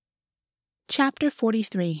Chapter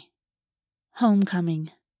 43.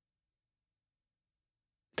 Homecoming.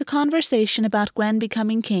 The conversation about Gwyn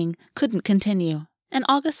becoming king couldn't continue, and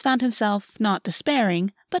August found himself not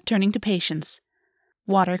despairing, but turning to patience.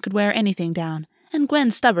 Water could wear anything down, and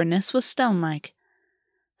Gwyn's stubbornness was stone-like.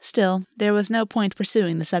 Still, there was no point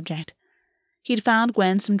pursuing the subject. He'd found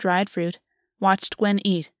Gwyn some dried fruit, watched Gwyn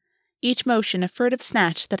eat, each motion a furtive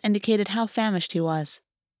snatch that indicated how famished he was.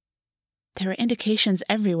 There were indications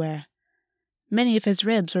everywhere. Many of his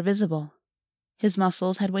ribs were visible. His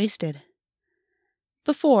muscles had wasted.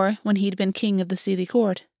 Before, when he'd been king of the Unseelie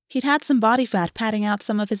Court, he'd had some body fat padding out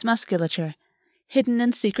some of his musculature, hidden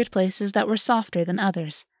in secret places that were softer than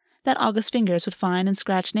others, that August's fingers would find and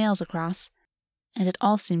scratch nails across, and it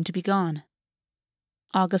all seemed to be gone.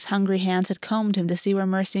 August's hungry hands had combed him to see where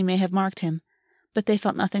mercy may have marked him, but they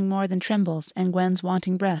felt nothing more than trembles and Gwyn's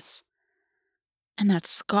wanting breaths. And that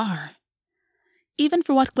scar! Even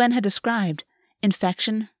for what Gwyn had described,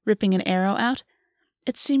 infection, ripping an arrow out,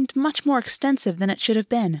 it seemed much more extensive than it should have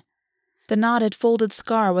been. The knotted, folded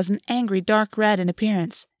scar was an angry dark red in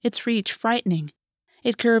appearance, its reach frightening.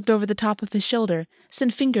 It curved over the top of his shoulder,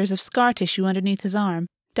 sent fingers of scar tissue underneath his arm,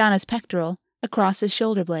 down his pectoral, across his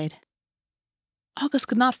shoulder blade. August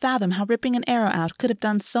could not fathom how ripping an arrow out could have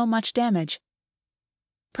done so much damage.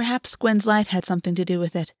 Perhaps Gwyn's light had something to do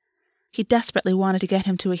with it. He desperately wanted to get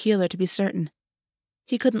him to a healer to be certain.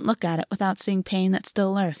 He couldn't look at it without seeing pain that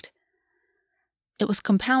still lurked. It was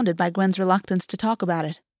compounded by Gwyn's reluctance to talk about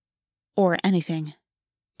it. Or anything.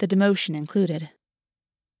 The demotion included.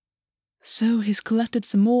 So he's collected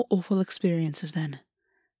some more awful experiences then.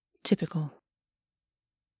 Typical.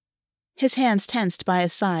 His hands tensed by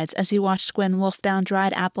his sides as he watched Gwyn wolf down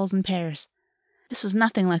dried apples and pears. This was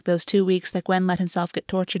nothing like those 2 weeks that Gwyn let himself get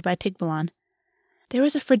tortured by Tigbalon. There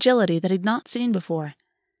was a fragility that he'd not seen before.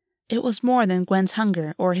 It was more than Gwyn's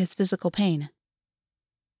hunger or his physical pain.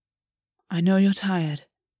 "I know you're tired,"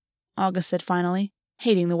 August said finally,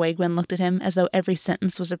 hating the way Gwyn looked at him as though every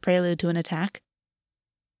sentence was a prelude to an attack.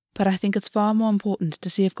 "But I think it's far more important to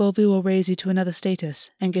see if Golvi will raise you to another status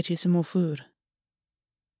and get you some more food."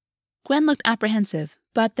 Gwyn looked apprehensive,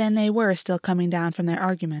 but then they were still coming down from their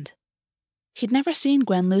argument. He'd never seen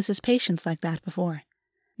Gwyn lose his patience like that before.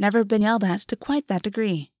 Never been yelled at to quite that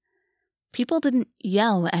degree. People didn't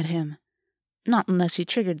yell at him. Not unless he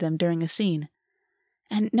triggered them during a scene.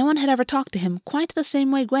 And no one had ever talked to him quite the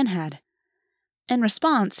same way Gwyn had. In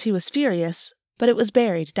response, he was furious, but it was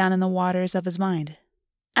buried down in the waters of his mind.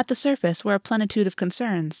 At the surface were a plenitude of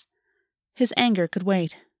concerns. His anger could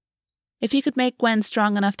wait. If he could make Gwyn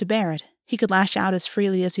strong enough to bear it, he could lash out as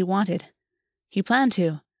freely as he wanted. He planned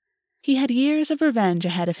to. He had years of revenge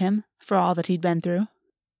ahead of him for all that he'd been through.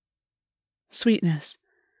 "Sweetness,"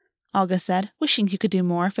 August said, wishing he could do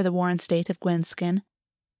more for the worn state of Gwyn's skin.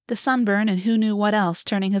 The sunburn and who knew what else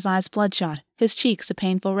turning his eyes bloodshot, his cheeks a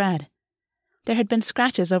painful red. There had been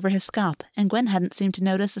scratches over his scalp, and Gwyn hadn't seemed to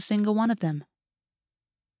notice a single one of them.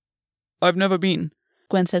 "I've never been,"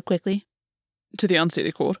 Gwyn said quickly, "to the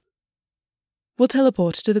Unseelie Court." "We'll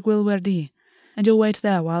teleport to the Gwylwerdi, and you'll wait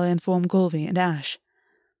there while I inform Golvi and Ash.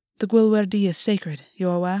 The Gwylwerdi is sacred,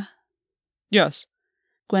 you're aware?" "Yes,"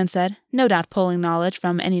 Gwyn said, no doubt pulling knowledge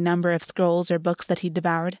from any number of scrolls or books that he'd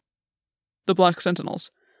devoured. "The Black Sentinels.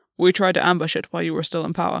 We tried to ambush it while you were still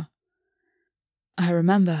in power." "I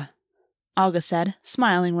remember," August said,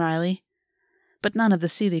 smiling wryly. "But none of the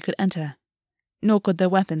Unseelie could enter, nor could their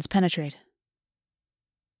weapons penetrate."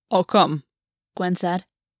 "I'll come," Gwyn said,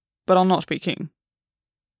 "but I'll not be king."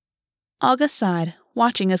 August sighed,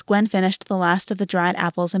 watching as Gwyn finished the last of the dried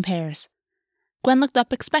apples and pears. Gwyn looked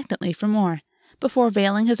up expectantly for more, before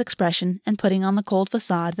veiling his expression and putting on the cold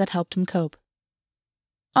facade that helped him cope.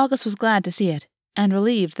 August was glad to see it, and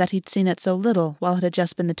relieved that he'd seen it so little while it had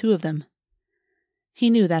just been the two of them. He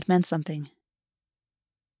knew that meant something.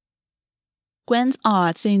 Gwyn's awe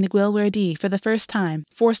at seeing the Gwylwerdi for the first time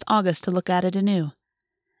forced August to look at it anew.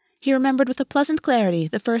 He remembered with a pleasant clarity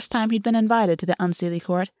the first time he'd been invited to the Unseelie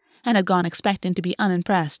Court, and had gone expecting to be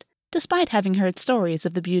unimpressed, despite having heard stories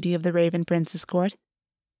of the beauty of the Raven Prince's court.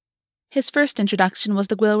 His first introduction was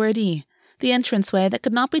the Gwylwerdi, the entranceway that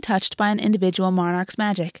could not be touched by an individual monarch's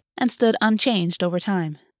magic, and stood unchanged over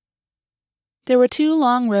time. There were 2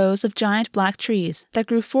 long rows of giant black trees that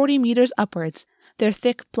grew 40 meters upwards, their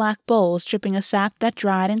thick black boles dripping a sap that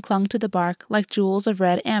dried and clung to the bark like jewels of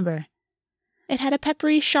red amber. It had a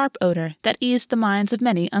peppery, sharp odor that eased the minds of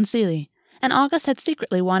many Unseelie, and August had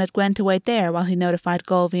secretly wanted Gwyn to wait there while he notified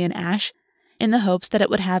Golvi and Ash, in the hopes that it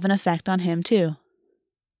would have an effect on him too.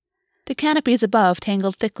 The canopies above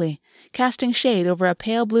tangled thickly, casting shade over a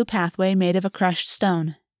pale blue pathway made of a crushed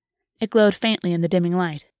stone. It glowed faintly in the dimming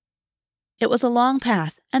light. It was a long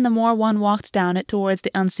path, and the more one walked down it towards the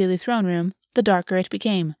Unseelie throne room, the darker it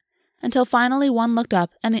became, until finally one looked up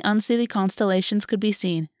and the Unseelie constellations could be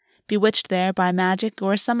seen, bewitched there by magic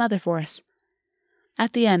or some other force.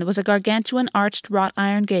 At the end was a gargantuan arched wrought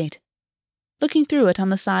iron gate. Looking through it on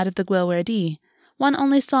the side of the Gwyn, one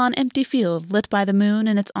only saw an empty field lit by the moon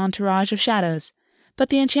and its entourage of shadows, but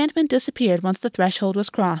the enchantment disappeared once the threshold was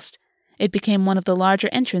crossed. It became one of the larger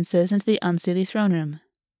entrances into the Unseelie throne room.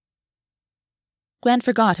 Gwyn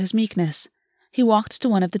forgot his meekness. He walked to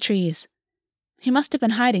one of the trees. He must have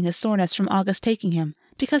been hiding his soreness from August taking him,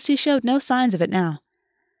 because he showed no signs of it now.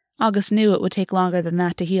 August knew it would take longer than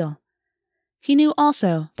that to heal. He knew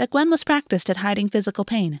also that Gwyn was practiced at hiding physical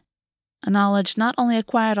pain, a knowledge not only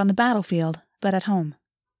acquired on the battlefield, but at home.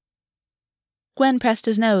 Gwyn pressed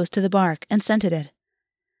his nose to the bark and scented it,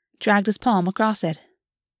 dragged his palm across it,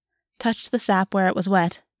 touched the sap where it was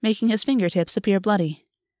wet, making his fingertips appear bloody.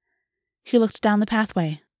 He looked down the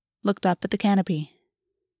pathway, looked up at the canopy.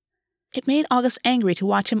 It made August angry to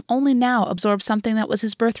watch him only now absorb something that was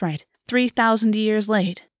his birthright, 3,000 years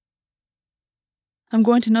late. "I'm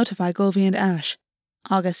going to notify Golvy and Ash,"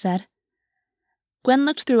 August said. Gwyn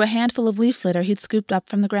looked through a handful of leaf litter he'd scooped up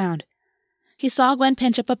from the ground. He saw Gwyn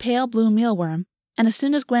pinch up a pale blue mealworm, and as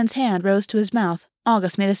soon as Gwyn's hand rose to his mouth,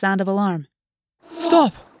 August made a sound of alarm.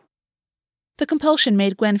 "Stop!" The compulsion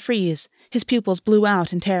made Gwyn freeze. His pupils blew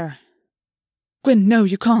out in terror. "Gwyn, no,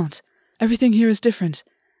 you can't. Everything here is different,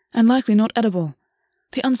 and likely not edible.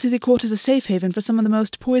 The Unseelie Court is a safe haven for some of the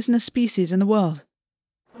most poisonous species in the world.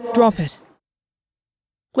 Drop it."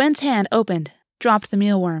 Gwyn's hand opened, dropped the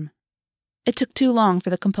mealworm. It took too long for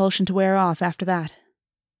the compulsion to wear off after that.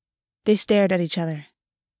 They stared at each other.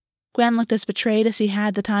 Gwyn looked as betrayed as he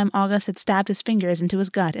had the time August had stabbed his fingers into his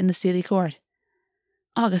gut in the Unseelie Court.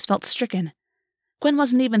 August felt stricken. Gwyn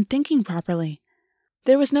wasn't even thinking properly.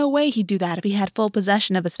 There was no way he'd do that if he had full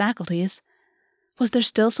possession of his faculties. Was there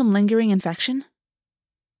still some lingering infection?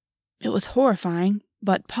 It was horrifying,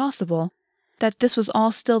 but possible, that this was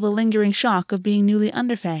all still the lingering shock of being newly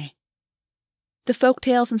underfey. The folk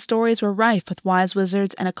tales and stories were rife with wise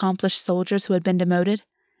wizards and accomplished soldiers who had been demoted,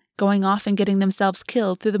 going off and getting themselves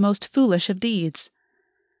killed through the most foolish of deeds.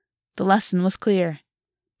 The lesson was clear.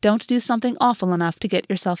 Don't do something awful enough to get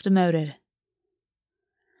yourself demoted.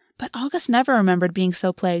 But August never remembered being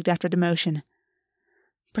so plagued after demotion.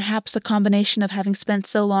 Perhaps a combination of having spent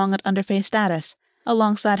so long at underfey status,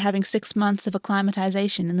 alongside having 6 months of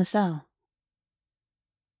acclimatization in the cell.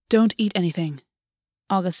 "Don't eat anything,"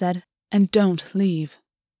 August said, "and don't leave."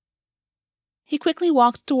 He quickly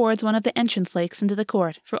walked towards one of the entrance lakes into the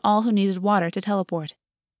court for all who needed water to teleport.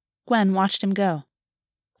 Gwyn watched him go.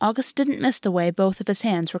 August didn't miss the way both of his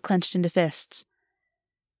hands were clenched into fists.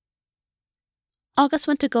 August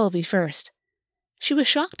went to Golvy first. She was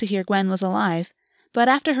shocked to hear Gwyn was alive, but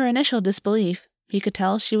after her initial disbelief, he could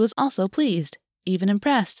tell she was also pleased, even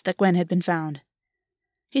impressed that Gwyn had been found.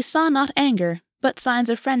 He saw not anger, but signs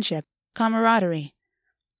of friendship, camaraderie.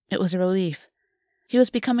 It was a relief. He was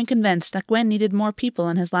becoming convinced that Gwyn needed more people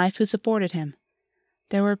in his life who supported him.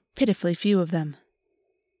 There were pitifully few of them.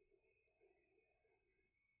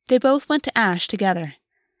 They both went to Ash together.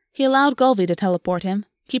 He allowed Golvy to teleport him,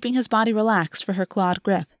 keeping his body relaxed for her clawed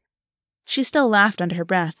grip. She still laughed under her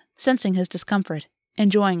breath, sensing his discomfort,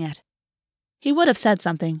 enjoying it. He would have said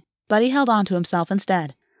something, but he held on to himself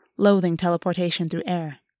instead, loathing teleportation through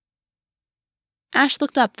air. Ash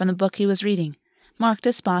looked up from the book he was reading, marked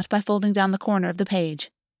his spot by folding down the corner of the page.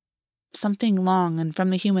 Something long and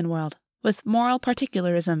from the human world, with moral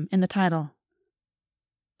particularism in the title.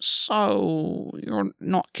 "So, you're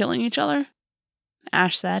not killing each other?"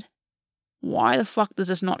 Ash said. "Why the fuck does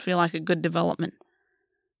this not feel like a good development?"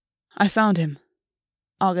 "I found him,"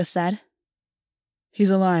 August said. "He's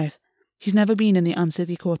alive. He's never been in the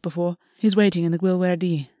Unseelie Court before. He's waiting in the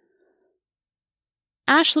Gwyn.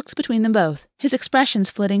 Ash looked between them both, his expressions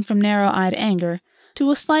flitting from narrow-eyed anger to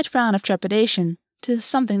a slight frown of trepidation to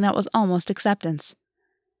something that was almost acceptance.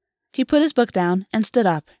 He put his book down and stood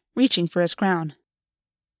up, reaching for his crown.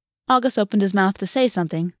 August opened his mouth to say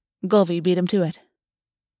something. Golvy beat him to it.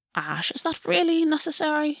 "Ash, is that really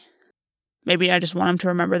necessary? Maybe I just want him to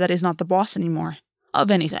remember that he's not the boss anymore.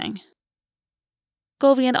 Of anything."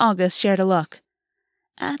 Golvy and August shared a look.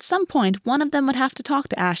 At some point, one of them would have to talk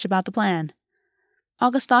to Ash about the plan.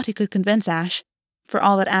 August thought he could convince Ash. For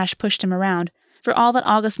all that Ash pushed him around, for all that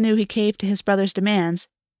August knew he caved to his brother's demands,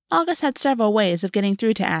 August had several ways of getting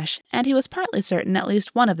through to Ash, and he was partly certain at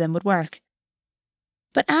least one of them would work.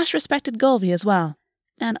 But Ash respected Golvy as well,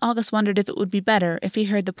 and August wondered if it would be better if he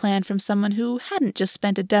heard the plan from someone who hadn't just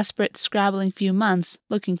spent a desperate, scrabbling few months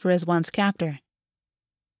looking for his once captor.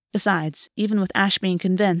 Besides, even with Ash being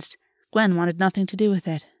convinced, Gwyn wanted nothing to do with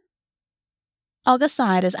it. August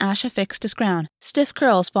sighed as Ash affixed his crown, stiff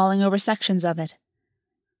curls falling over sections of it.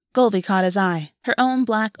 Gulvey caught his eye, her own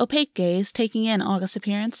black, opaque gaze taking in August's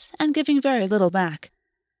appearance and giving very little back.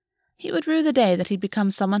 He would rue the day that he'd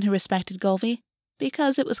become someone who respected Gulvey,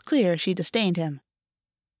 because it was clear she disdained him.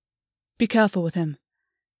 Be careful with him,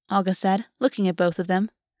 August said, looking at both of them.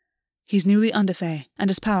 He's newly underfey, and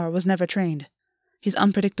his power was never trained. He's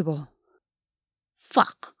unpredictable.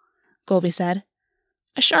 Fuck, Gulvey said,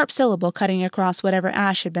 a sharp syllable cutting across whatever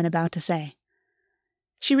Ash had been about to say.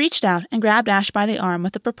 She reached out and grabbed Ash by the arm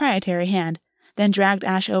with a proprietary hand, then dragged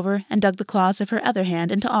Ash over and dug the claws of her other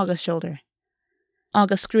hand into August's shoulder.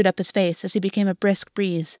 August screwed up his face as he became a brisk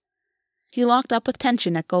breeze. He locked up with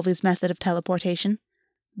tension at Gulvey's method of teleportation.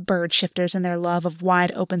 Bird shifters and their love of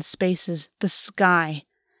wide open spaces, the sky.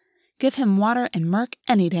 Give him water and murk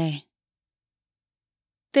any day.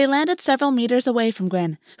 They landed several meters away from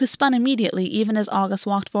Gwyn, who spun immediately even as August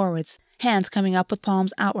walked forwards, hands coming up with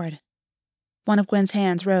palms outward. One of Gwyn's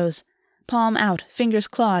hands rose, palm out, fingers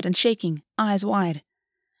clawed and shaking, eyes wide.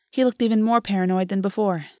 He looked even more paranoid than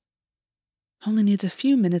before. Only needs a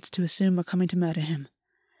few minutes to assume we're coming to murder him.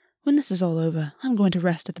 When this is all over, I'm going to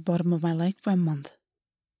rest at the bottom of my lake for a month.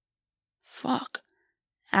 Fuck,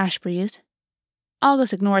 Ash breathed.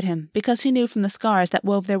 August ignored him because he knew from the scars that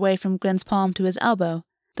wove their way from Gwyn's palm to his elbow,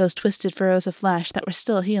 those twisted furrows of flesh that were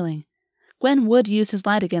still healing. Gwyn would use his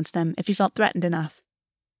light against them if he felt threatened enough.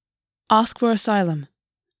 Ask for asylum,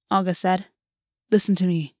 August said. Listen to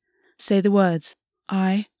me. Say the words.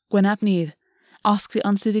 I, Gwyn ap Neith, ask the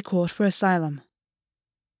Unseelie Court for asylum.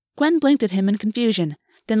 Gwyn blinked at him in confusion,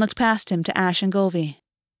 then looked past him to Ash and Gulvey.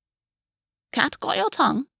 Cat got your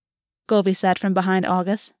tongue? Gulvey said from behind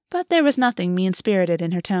August, but there was nothing mean-spirited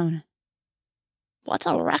in her tone. What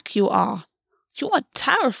a wreck you are. You were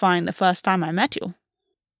terrifying the first time I met you.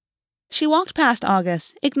 She walked past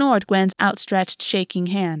August, ignored Gwyn's outstretched, shaking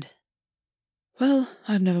hand. Well,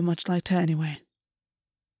 I've never much liked her anyway.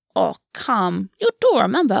 Oh, come. You do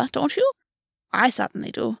remember, don't you? I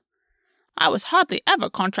certainly do. I was hardly ever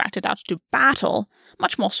contracted out to battle,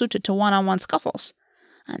 much more suited to one-on-one scuffles.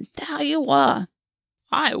 And there you were.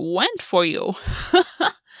 I went for you.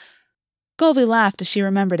 Gulvey laughed as she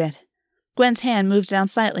remembered it. Gwyn's hand moved down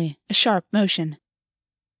slightly, a sharp motion.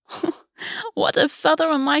 What a feather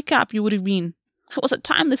in my cap you would have been. It was a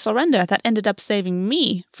timely surrender that ended up saving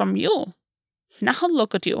me from you. Now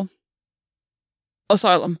look at you.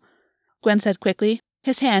 Asylum, Gwyn said quickly,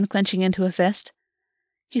 his hand clenching into a fist.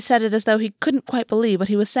 He said it as though he couldn't quite believe what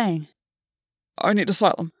he was saying. I need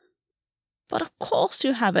asylum. But of course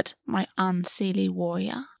you have it, my unseelie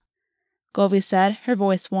warrior, Gulvey said, her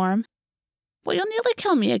voice warm. Will you nearly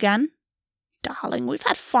kill me again? Darling, we've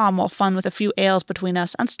had far more fun with a few ales between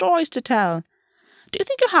us and stories to tell. Do you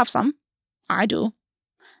think you have some? I do.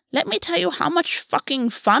 Let me tell you how much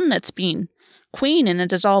fucking fun it's been. Queen in a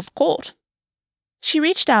dissolved court. She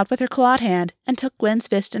reached out with her clawed hand and took Gwyn's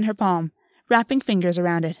fist in her palm, wrapping fingers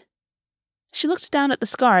around it. She looked down at the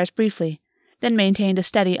scars briefly, then maintained a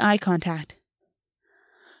steady eye contact.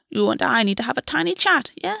 You and I need to have a tiny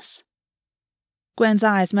chat, yes? Gwyn's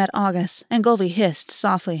eyes met August, and Gulvey hissed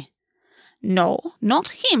softly. No,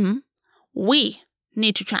 not him. We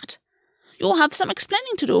need to chat. You'll have some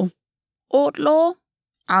explaining to do. Outlaw?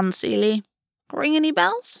 Unseelie? Ring any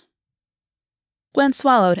bells? Gwyn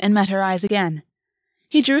swallowed and met her eyes again.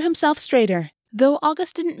 He drew himself straighter, though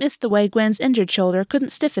August didn't miss the way Gwyn's injured shoulder couldn't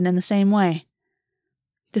stiffen in the same way.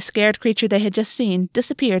 The scared creature they had just seen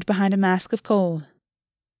disappeared behind a mask of cold.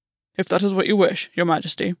 If that is what you wish, Your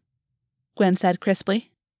Majesty, Gwyn said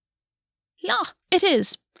crisply. Yeah, it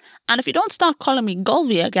is. And if you don't start calling me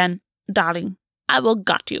Gulvey again, darling, I will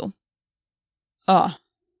gut you. Ah,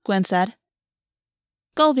 Gwyn said.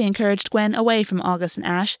 Gulvey encouraged Gwyn away from August and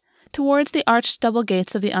Ash, towards the arched double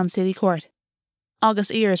gates of the Unseelie Court.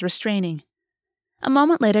 August's ears were straining. A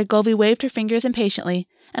moment later, Gulvey waved her fingers impatiently,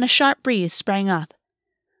 and a sharp breeze sprang up.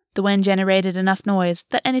 The wind generated enough noise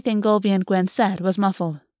that anything Gulvey and Gwyn said was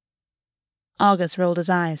muffled. August rolled his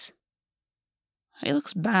eyes. He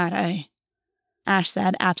looks bad, eh? Ash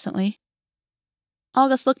said absently.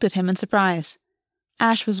 August looked at him in surprise.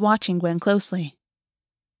 Ash was watching Gwyn closely.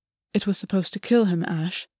 It was supposed to kill him,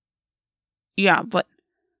 Ash. Yeah, but...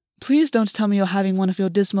 Please don't tell me you're having one of your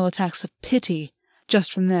dismal attacks of pity,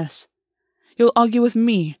 just from this. You'll argue with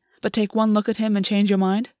me, but take one look at him and change your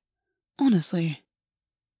mind? Honestly.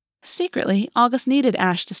 Secretly, August needed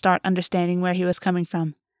Ash to start understanding where he was coming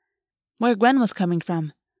from. Where Gwyn was coming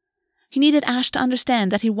from. He needed Ash to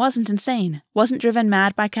understand that he wasn't insane, wasn't driven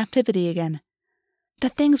mad by captivity again.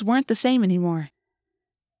 That things weren't the same anymore.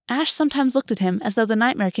 Ash sometimes looked at him as though the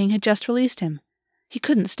Nightmare King had just released him. He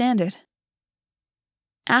couldn't stand it.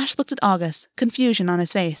 Ash looked at August, confusion on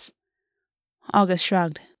his face. August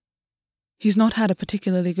shrugged. He's not had a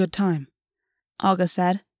particularly good time, August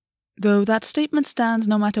said. Though that statement stands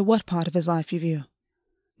no matter what part of his life you view.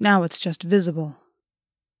 Now it's just visible.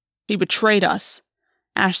 He betrayed us,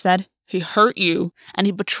 Ash said. He hurt you, and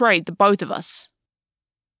he betrayed the both of us.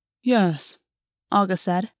 Yes, August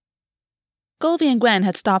said. Golvy and Gwyn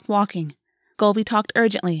had stopped walking. Golvy talked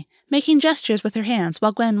urgently, making gestures with her hands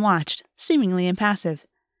while Gwyn watched, seemingly impassive.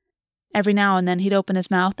 Every now and then he'd open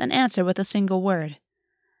his mouth and answer with a single word.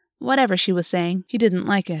 Whatever she was saying, he didn't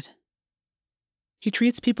like it. He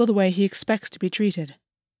treats people the way he expects to be treated,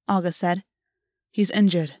 August said. He's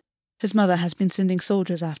injured. His mother has been sending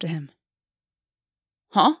soldiers after him.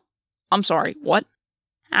 Huh? I'm sorry, what?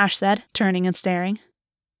 Ash said, turning and staring.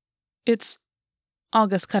 It's...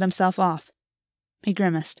 August cut himself off. He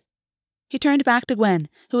grimaced. He turned back to Gwyn,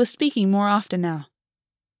 who was speaking more often now.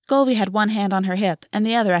 Golvy had one hand on her hip and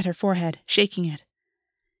the other at her forehead, shaking it.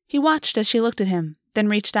 He watched as she looked at him, then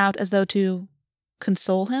reached out as though to...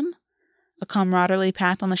 console him? A comradely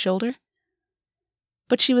pat on the shoulder?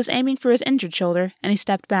 But she was aiming for his injured shoulder, and he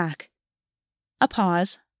stepped back. A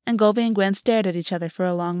pause, and Golvy and Gwyn stared at each other for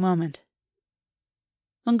a long moment.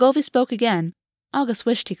 When Golvy spoke again, August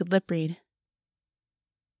wished he could lip read.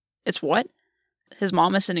 It's what? His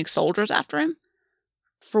mom is sending soldiers after him?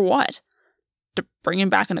 For what? To bring him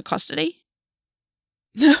back into custody?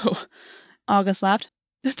 No, August laughed.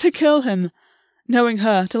 To kill him. Knowing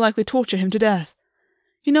her, to likely torture him to death.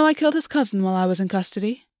 You know I killed his cousin while I was in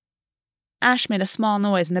custody. Ash made a small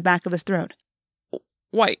noise in the back of his throat.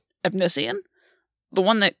 Wait, Evnisian? The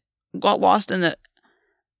one that got lost in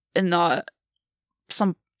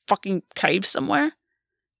some fucking cave somewhere?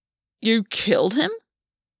 You killed him?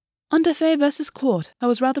 Under Fae versus Court, I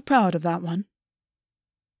was rather proud of that one.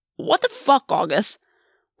 What the fuck, August?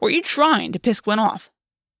 Were you trying to piss Gwyn off?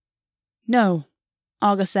 No,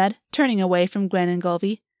 August said, turning away from Gwyn and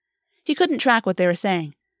Golvy. He couldn't track what they were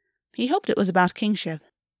saying. He hoped it was about kingship.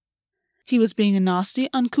 He was being a nasty,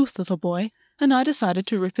 uncouth little boy, and I decided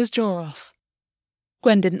to rip his jaw off.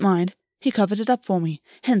 Gwyn didn't mind. He covered it up for me,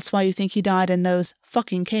 hence why you think he died in those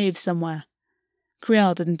fucking caves somewhere.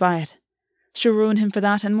 Crielle didn't buy it. She'll ruin him for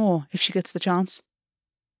that and more, if she gets the chance.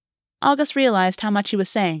 August realized how much he was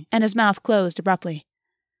saying, and his mouth closed abruptly.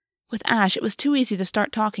 With Ash, it was too easy to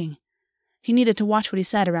start talking. He needed to watch what he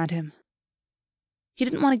said around him. He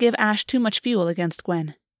didn't want to give Ash too much fuel against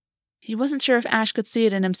Gwyn. He wasn't sure if Ash could see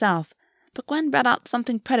it in himself, but Gwyn brought out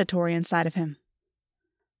something predatory inside of him.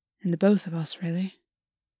 In the both of us, really.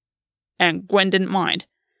 And Gwyn didn't mind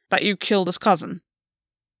that you killed his cousin.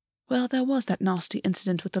 Well, there was that nasty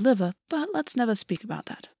incident with the liver, but let's never speak about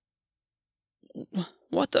that.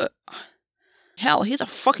 What the... Hell, he's a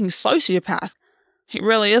fucking sociopath. He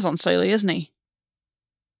really is Unseelie, isn't he?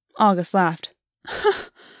 August laughed.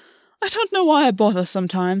 I don't know why I bother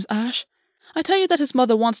sometimes, Ash. I tell you that his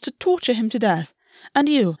mother wants to torture him to death. And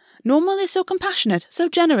you, normally so compassionate, so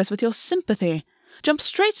generous with your sympathy, jump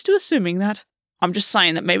straight to assuming that... I'm just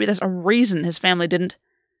saying that maybe there's a reason his family didn't...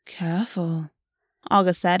 Careful,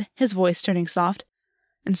 August said, his voice turning soft.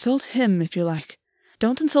 Insult him if you like.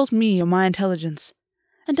 Don't insult me or my intelligence.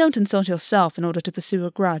 And don't insult yourself in order to pursue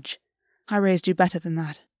a grudge. I raised you better than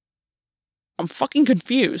that. I'm fucking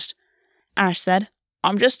confused, Ash said. I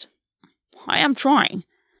am trying.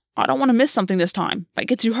 I don't want to miss something this time that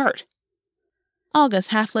gets you hurt. August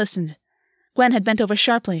half listened. Gwyn had bent over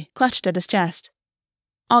sharply, clutched at his chest.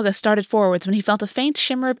 August started forwards when he felt a faint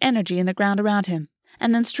shimmer of energy in the ground around him,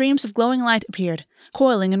 and then streams of glowing light appeared,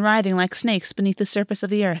 coiling and writhing like snakes beneath the surface of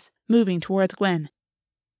the earth, moving towards Gwyn.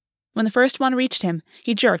 When the first one reached him,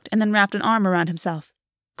 he jerked and then wrapped an arm around himself.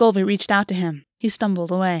 Golvy reached out to him. He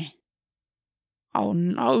stumbled away. Oh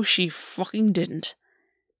no, she fucking didn't.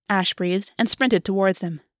 Ash breathed and sprinted towards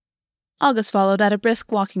them. August followed at a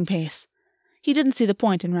brisk walking pace. He didn't see the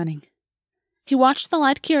point in running. He watched the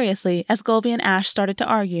light curiously as Golvy and Ash started to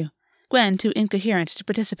argue, Gwyn too incoherent to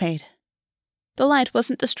participate. The light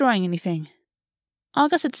wasn't destroying anything.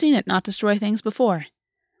 August had seen it not destroy things before.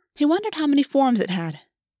 He wondered how many forms it had,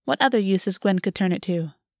 what other uses Gwyn could turn it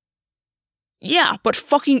to. Yeah, but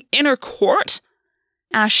fucking inner court?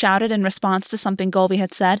 Ash shouted in response to something Golvy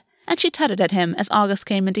had said, and she tutted at him as August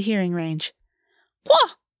came into hearing range.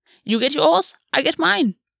 What? You get yours, I get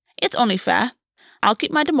mine. It's only fair. I'll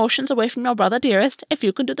keep my demotions away from your brother dearest if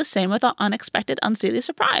you can do the same with our unexpected Unseelie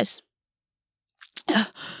surprise.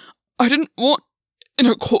 I didn't want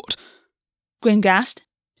inner court, Gwyn gasped.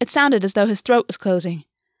 It sounded as though his throat was closing.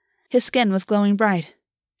 His skin was glowing bright.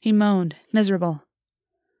 He moaned, miserable.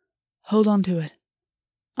 Hold on to it,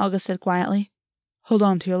 August said quietly. Hold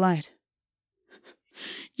on to your light.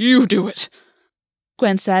 You do it,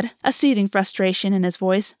 Gwyn said, a seething frustration in his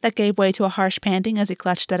voice that gave way to a harsh panting as he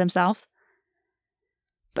clutched at himself.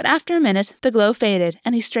 But after a minute, the glow faded,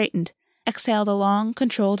 and he straightened, exhaled a long,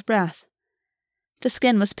 controlled breath. The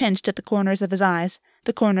skin was pinched at the corners of his eyes,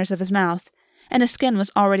 the corners of his mouth, and his skin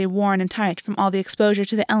was already worn and tight from all the exposure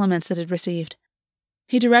to the elements it had received.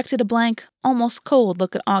 He directed a blank, almost cold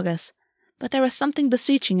look at August, but there was something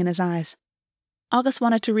beseeching in his eyes. August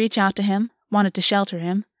wanted to reach out to him, wanted to shelter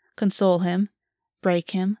him, console him, break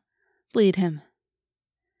him, bleed him.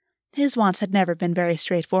 His wants had never been very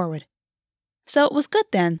straightforward. So it was good,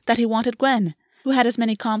 then, that he wanted Gwyn, who had as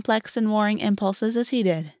many complex and warring impulses as he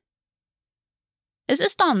did. Is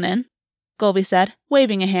this done, then? Gulby said,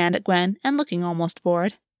 waving a hand at Gwyn and looking almost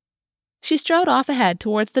bored. She strode off ahead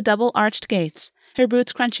towards the double-arched gates, her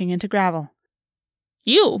boots crunching into gravel.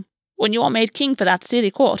 You, when you were made king for that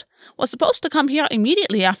Unseelie Court, was supposed to come here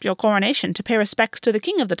immediately after your coronation to pay respects to the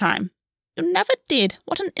king of the time. You never did.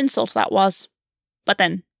 What an insult that was. But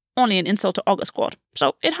then, only an insult to August Court,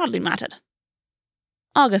 so it hardly mattered.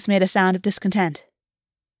 August made a sound of discontent.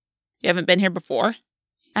 You haven't been here before?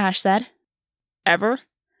 Ash said. Ever?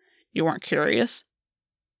 You weren't curious?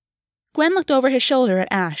 Gwyn looked over his shoulder at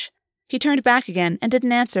Ash. He turned back again and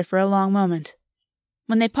didn't answer for a long moment.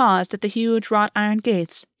 When they paused at the huge wrought iron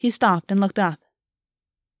gates, he stopped and looked up.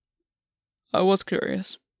 I was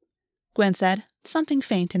curious, Gwyn said, something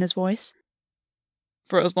faint in his voice.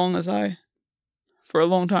 For a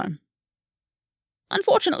long time.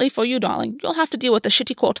 Unfortunately for you, darling, you'll have to deal with the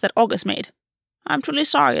shitty court that August made. I'm truly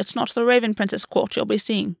sorry it's not the Raven Princess court you'll be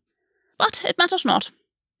seeing. But it matters not.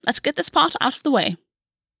 Let's get this part out of the way.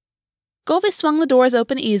 Gulby swung the doors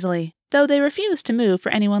open easily, though they refused to move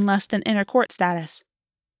for anyone less than inner court status.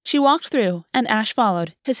 She walked through, and Ash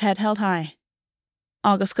followed, his head held high.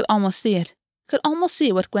 August could almost see it, could almost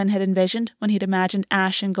see what Gwyn had envisioned when he'd imagined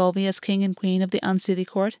Ash and Gulby as king and queen of the Unseelie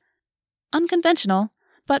Court. Unconventional,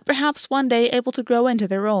 but perhaps one day able to grow into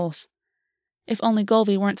their roles. If only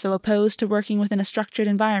Gulby weren't so opposed to working within a structured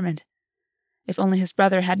environment. If only his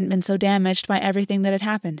brother hadn't been so damaged by everything that had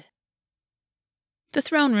happened. The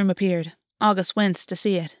throne room appeared. August winced to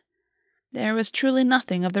see it. There was truly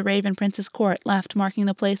nothing of the Raven Prince's court left marking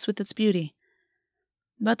the place with its beauty.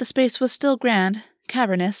 But the space was still grand,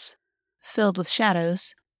 cavernous, filled with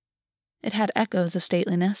shadows. It had echoes of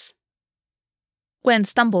stateliness. Gwyn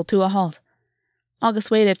stumbled to a halt.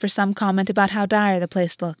 August waited for some comment about how dire the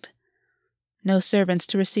place looked. No servants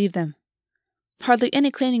to receive them. Hardly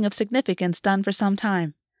any cleaning of significance done for some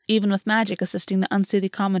time, even with magic assisting the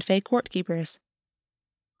Unseelie common fae court keepers.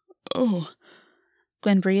 Oh,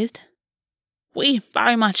 Gwyn breathed. We,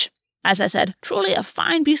 very much. As I said, truly a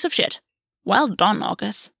fine piece of shit. Well done,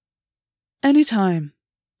 August. any time,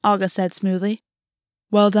 August said smoothly.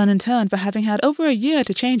 Well done in turn for having had over a year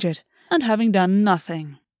to change it, and having done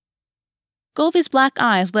nothing. Gulby's black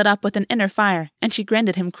eyes lit up with an inner fire, and she grinned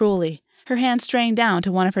at him cruelly, her hand straying down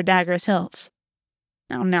to one of her dagger's hilts.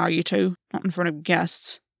 Now, you two, not in front of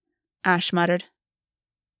guests, Ash muttered.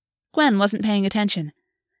 Gwyn wasn't paying attention.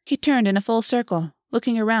 He turned in a full circle,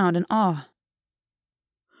 looking around in awe.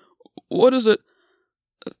 What is it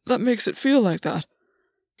that makes it feel like that?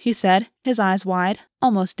 He said, his eyes wide,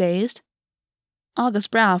 almost dazed. August's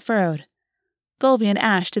brow furrowed. Gulby and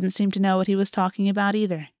Ash didn't seem to know what he was talking about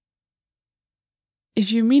either.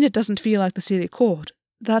 If you mean it doesn't feel like the Unseelie Court,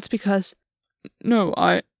 that's because... No,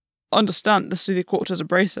 I understand the Unseelie Court is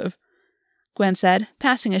abrasive, Gwyn said,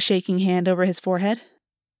 passing a shaking hand over his forehead.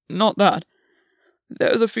 Not that.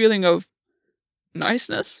 There's a feeling of...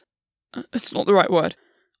 niceness? It's not the right word.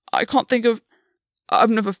 I can't think of... I've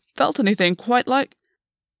never felt anything quite like...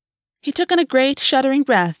 He took in a great, shuddering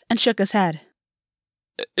breath and shook his head.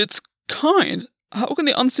 It's kind. How can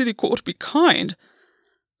the Unseelie Court be kind?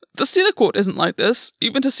 The Unseelie Court isn't like this,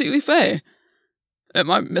 even to Unseelie fae. Am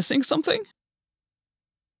I missing something?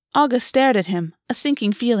 August stared at him, a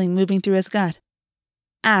sinking feeling moving through his gut.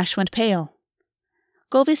 Ash went pale.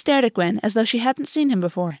 Gulby stared at Gwyn as though she hadn't seen him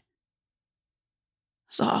before.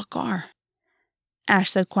 Zarkar, Ash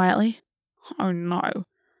said quietly. Oh no.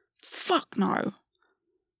 Fuck no.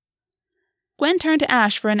 Gwyn turned to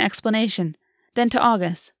Ash for an explanation, then to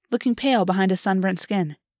August, looking pale behind his sunburnt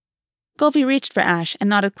skin. Gulby reached for Ash and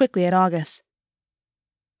nodded quickly at August.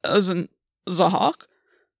 As in Zahak?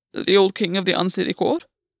 The old king of the Unseelie Court?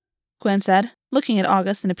 Gwyn said, looking at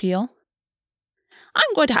August in appeal.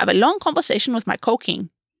 I'm going to have a long conversation with my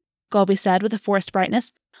co-king, Gulby said with a forced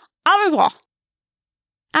brightness. Au revoir.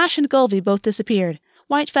 Ash and Gulby both disappeared,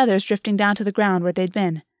 white feathers drifting down to the ground where they'd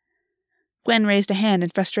been. Gwyn raised a hand in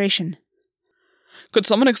frustration. Could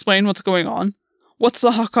someone explain what's going on? What's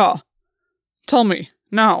the haka? Tell me,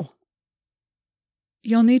 now.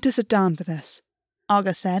 You'll need to sit down for this,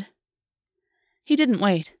 August said. He didn't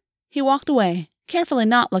wait. He walked away, carefully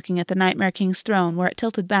not looking at the Nightmare King's throne where it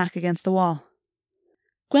tilted back against the wall.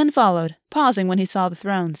 Gwyn followed, pausing when he saw the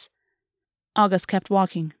thrones. August kept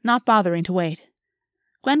walking, not bothering to wait.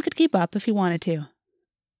 Gwyn could keep up if he wanted to.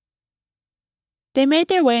 They made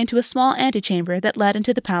their way into a small antechamber that led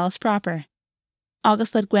into the palace proper.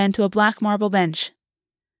 August led Gwyn to a black marble bench.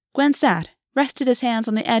 Gwyn sat, rested his hands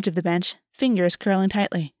on the edge of the bench, fingers curling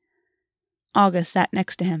tightly. August sat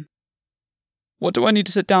next to him. What do I need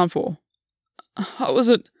to sit down for? How was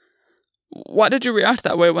it? Why did you react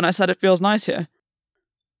that way when I said it feels nice here?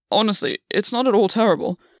 Honestly, it's not at all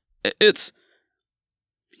terrible. It's...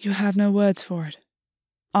 You have no words for it,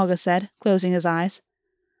 August said, closing his eyes.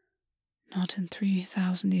 Not in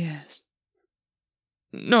 3,000 years.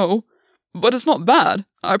 No, but it's not bad,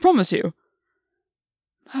 I promise you.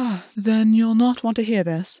 Then you'll not want to hear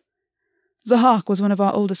this. Zahak was one of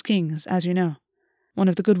our oldest kings, as you know. One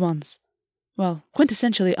of the good ones. Well,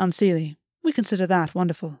 quintessentially Unseelie. We consider that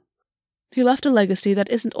wonderful. He left a legacy that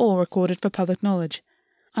isn't all recorded for public knowledge.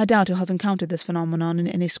 I doubt you'll have encountered this phenomenon in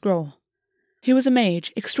any scroll. He was a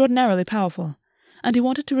mage, extraordinarily powerful, and he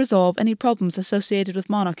wanted to resolve any problems associated with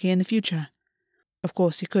monarchy in the future. Of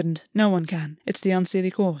course he couldn't. No one can. It's the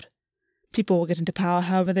Unseelie Court. People will get into power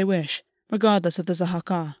however they wish, regardless of the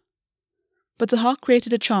Zahaka. But Zahak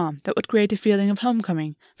created a charm that would create a feeling of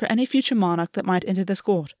homecoming for any future monarch that might enter this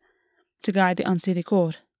court, to guide the Unseelie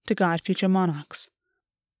Court, to guide future monarchs.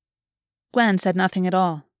 Gwyn said nothing at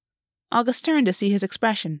all. August turned to see his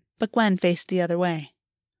expression, but Gwyn faced the other way.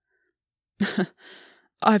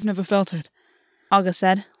 I've never felt it, August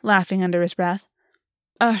said, laughing under his breath.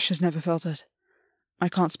 Ash has never felt it. I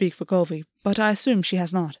can't speak for Golvi, but I assume she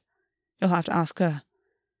has not. You'll have to ask her.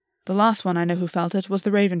 The last one I know who felt it was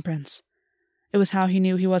the Raven Prince. It was how he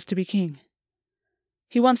knew he was to be king.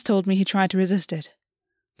 He once told me he tried to resist it,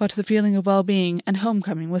 but the feeling of well-being and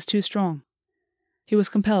homecoming was too strong. He was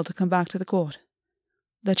compelled to come back to the court.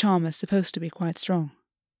 The charm is supposed to be quite strong.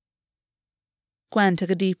 Gwyn took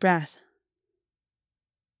a deep breath.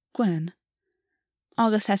 Gwyn.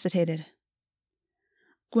 August hesitated.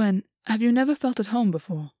 Gwyn, have you never felt at home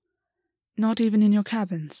before? Not even in your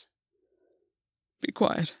cabins? Be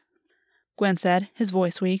quiet, Gwyn said, his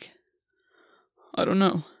voice weak. I don't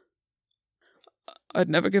know. I'd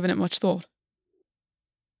never given it much thought.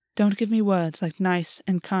 Don't give me words like nice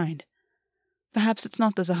and kind. Perhaps it's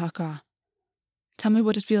not the Zahaka. Tell me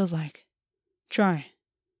what it feels like. Try.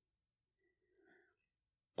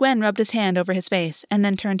 Gwyn rubbed his hand over his face and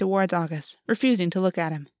then turned towards August, refusing to look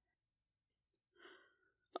at him.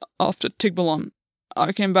 After Tigbalon,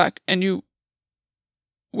 I came back and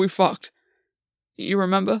we fucked. You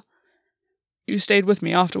remember? You stayed with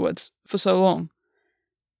me afterwards, for so long.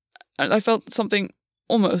 And I felt something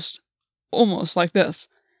almost like this.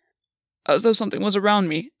 As though something was around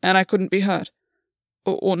me and I couldn't be hurt.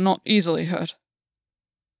 Or not easily hurt.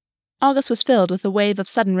 August was filled with a wave of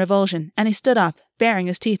sudden revulsion, and he stood up, baring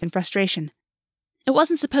his teeth in frustration. It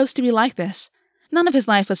wasn't supposed to be like this. None of his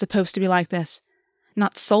life was supposed to be like this.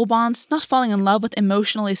 Not soul bonds, not falling in love with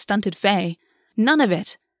emotionally stunted fae. None of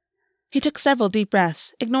it. He took several deep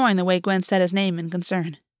breaths, ignoring the way Gwyn said his name in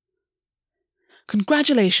concern.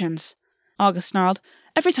 Congratulations, August snarled.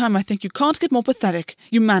 Every time I think you can't get more pathetic,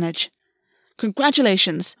 you manage.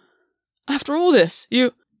 Congratulations. After all this,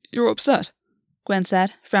 you're upset, Gwyn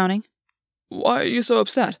said, frowning. Why are you so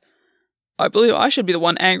upset? I believe I should be the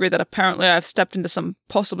one angry that apparently I have stepped into some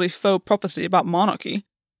possibly faux prophecy about monarchy.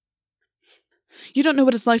 You don't know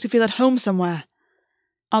what it's like to feel at home somewhere.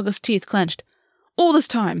 August's teeth clenched. All this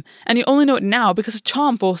time, and you only know it now because a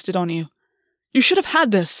charm forced it on you. You should have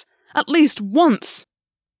had this, at least once.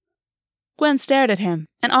 Gwyn stared at him,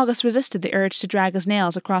 and August resisted the urge to drag his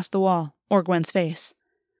nails across the wall, or Gwyn's face.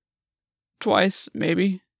 Twice,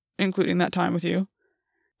 maybe, including that time with you,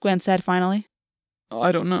 Gwyn said finally.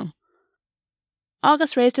 I don't know.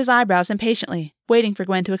 August raised his eyebrows impatiently, waiting for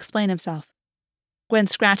Gwyn to explain himself. Gwyn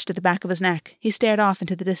scratched at the back of his neck. He stared off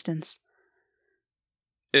into the distance.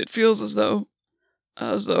 It feels as though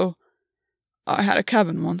I had a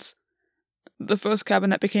cabin once. The first cabin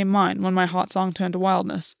that became mine when my heart song turned to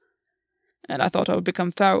wildness. And I thought I would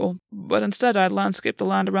become feral, but instead I had landscaped the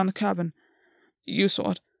land around the cabin. You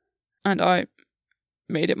saw it, and I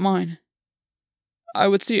made it mine. I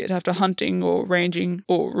would see it after hunting or ranging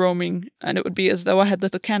or roaming, and it would be as though I had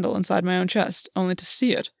lit a candle inside my own chest, only to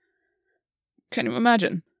see it. Can you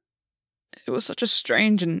imagine? It was such a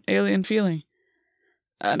strange and alien feeling.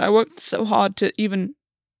 And I worked so hard to even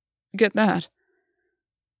get that.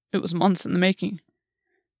 It was months in the making.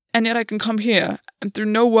 And yet I can come here, and through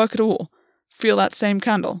no work at all, feel that same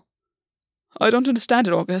candle. I don't understand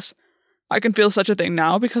it, August. I can feel such a thing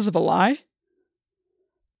now because of a lie?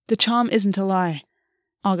 The charm isn't a lie,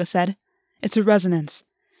 August said. It's a resonance.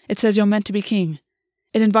 It says you're meant to be king.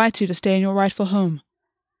 It invites you to stay in your rightful home.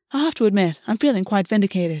 I'll have to admit, I'm feeling quite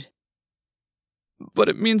vindicated. But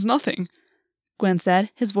it means nothing, Gwyn said,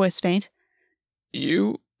 his voice faint.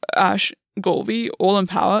 You, Ash, Golvey, all in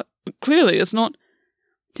power. Clearly it's not...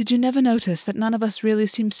 Did you never notice that none of us really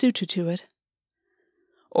seem suited to it?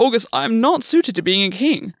 August, I'm not suited to being a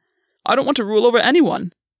king. I don't want to rule over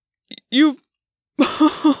anyone. You've...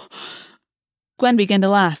 Gwyn began to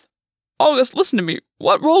laugh. August, listen to me.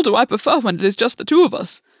 What role do I prefer when it is just the two of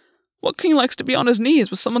us? What king likes to be on his knees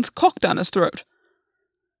with someone's cock down his throat?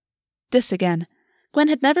 This again. Gwyn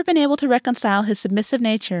had never been able to reconcile his submissive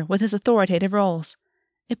nature with his authoritative roles.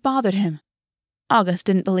 It bothered him. August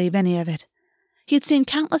didn't believe any of it. He had seen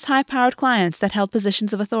countless high-powered clients that held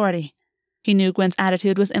positions of authority. He knew Gwyn's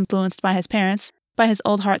attitude was influenced by his parents, by his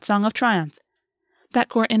old heart song of triumph. That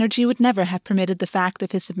core energy would never have permitted the fact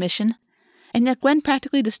of his submission, and yet Gwyn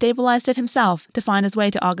practically destabilized it himself to find his way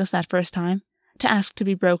to August that first time, to ask to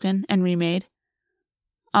be broken and remade.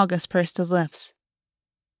 August pursed his lips.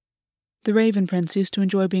 The Raven Prince used to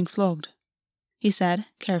enjoy being flogged, he said,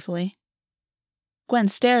 carefully. Gwyn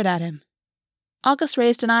stared at him. August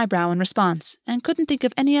raised an eyebrow in response, and couldn't think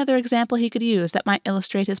of any other example he could use that might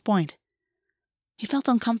illustrate his point. He felt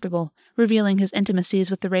uncomfortable, revealing his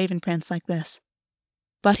intimacies with the Raven Prince like this.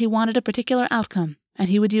 But he wanted a particular outcome, and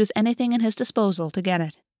he would use anything in his disposal to get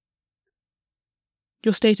it.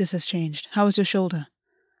 Your status has changed. How is your shoulder?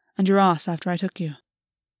 And your ass after I took you?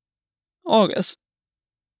 August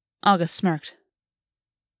smirked.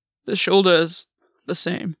 The shoulder is the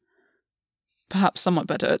same. Perhaps somewhat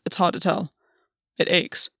better. It's hard to tell. It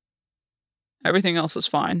aches. Everything else is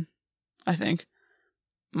fine, I think.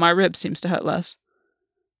 My rib seems to hurt less.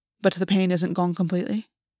 But the pain isn't gone completely?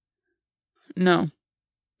 No.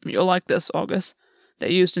 You'll like this, August.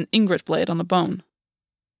 They used an ingret blade on the bone.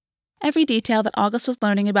 Every detail that August was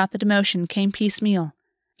learning about the demotion came piecemeal.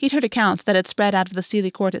 He'd heard accounts that had spread out of the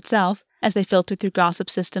Unseelie Court itself, as they filtered through gossip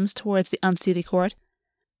systems towards the Unseelie Court.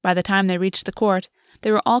 By the time they reached the court,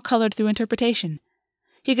 they were all colored through interpretation.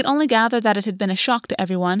 He could only gather that it had been a shock to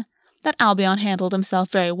everyone, that Albion handled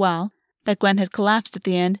himself very well, that Gwyn had collapsed at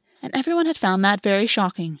the end, and everyone had found that very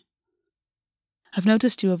shocking. I've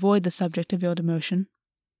noticed you avoid the subject of your demotion,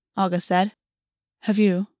 August said. Have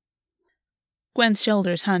you? Gwyn's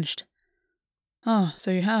shoulders hunched. Oh,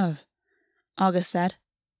 so you have, August said.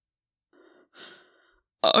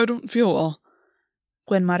 I don't feel well,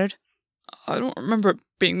 Gwyn muttered. I don't remember it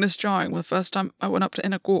being this jarring the first time I went up to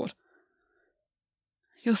inner court.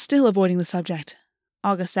 You're still avoiding the subject,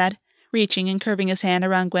 August said, reaching and curving his hand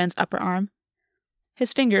around Gwyn's upper arm.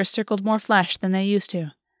 His fingers circled more flesh than they used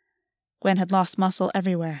to. Gwyn had lost muscle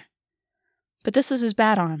everywhere. But this was his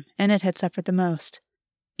bad arm, and it had suffered the most.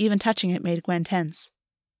 Even touching it made Gwyn tense.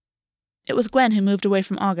 It was Gwyn who moved away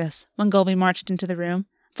from August when Golvey marched into the room,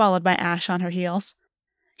 followed by Ash on her heels.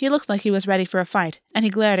 He looked like he was ready for a fight, and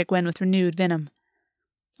he glared at Gwyn with renewed venom.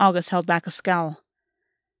 August held back a scowl.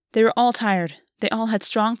 They were all tired. They all had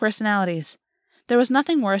strong personalities. There was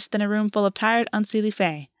nothing worse than a room full of tired Unseelie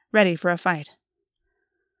Fae, ready for a fight.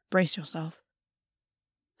 Brace yourself.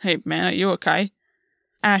 Hey, man, are you okay?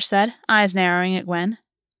 Ash said, eyes narrowing at Gwyn.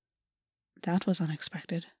 That was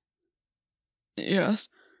unexpected. Yes,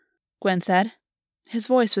 Gwyn said. His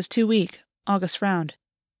voice was too weak. August frowned.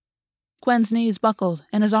 Gwyn's knees buckled,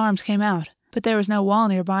 and his arms came out, but there was no wall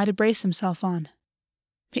nearby to brace himself on.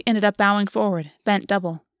 He ended up bowing forward, bent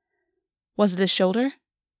double. Was it his shoulder?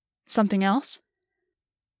 Something else?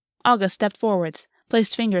 August stepped forwards,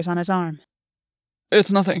 placed fingers on his arm.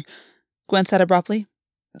 It's nothing, Gwyn said abruptly.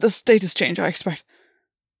 The status change, I expect.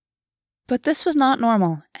 But this was not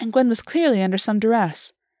normal, and Gwyn was clearly under some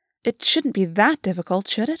duress. It shouldn't be that difficult,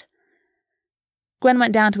 should it? Gwyn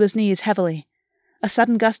went down to his knees heavily. A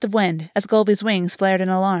sudden gust of wind as Golvey's wings flared in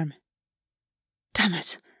alarm. Damn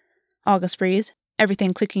it, August breathed,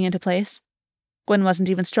 everything clicking into place. Gwyn wasn't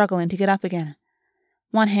even struggling to get up again.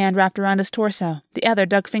 One hand wrapped around his torso, the other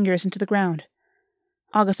dug fingers into the ground.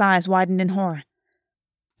 August's eyes widened in horror.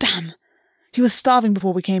 Damn! He was starving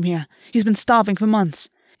before we came here. He's been starving for months.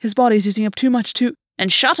 His body's using up too much to—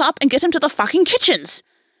 And shut up and get him to the fucking kitchens!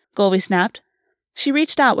 Golvey snapped. She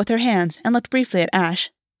reached out with her hands and looked briefly at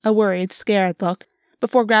Ash, a worried, scared look,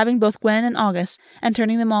 before grabbing both Gwyn and August and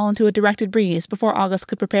turning them all into a directed breeze before August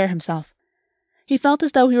could prepare himself. He felt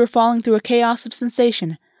as though he were falling through a chaos of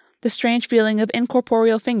sensation, the strange feeling of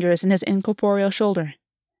incorporeal fingers in his incorporeal shoulder.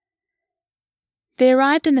 They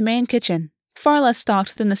arrived in the main kitchen, far less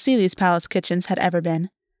stocked than the Unseelie's palace kitchens had ever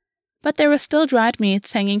been. But there were still dried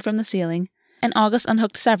meats hanging from the ceiling, and August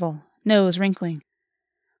unhooked several, nose wrinkling.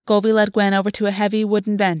 Golby led Gwyn over to a heavy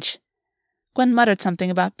wooden bench. Gwyn muttered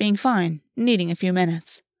something about being fine, needing a few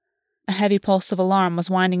minutes. A heavy pulse of alarm was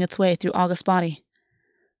winding its way through August's body.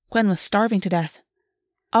 Gwyn was starving to death.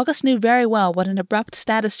 August knew very well what an abrupt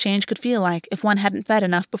status change could feel like if one hadn't fed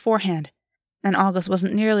enough beforehand, and August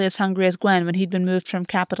wasn't nearly as hungry as Gwyn when he'd been moved from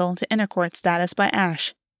capital to inner court status by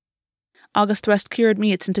Ash. August thrust cured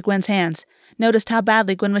meats into Gwyn's hands, noticed how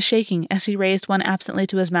badly Gwyn was shaking as he raised one absently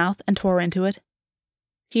to his mouth and tore into it.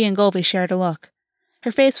 He and Golby shared a look.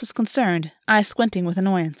 Her face was concerned, eyes squinting with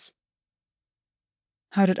annoyance.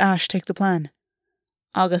 "How did Ash take the plan?"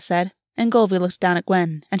 August said, and Golby looked down at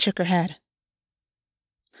Gwyn and shook her head.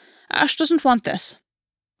 "Ash doesn't want this,"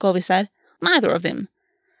 Golby said. "Neither of them.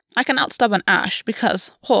 I can outstubborn Ash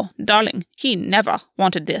because, darling, he never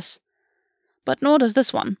wanted this. But nor does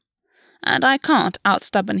this one. And I can't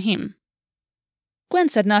outstubborn him." Gwyn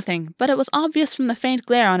said nothing, but it was obvious from the faint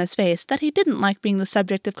glare on his face that he didn't like being the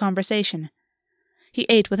subject of conversation. He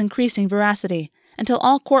ate with increasing voracity, until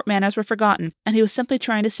all court manners were forgotten, and he was simply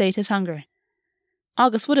trying to sate his hunger.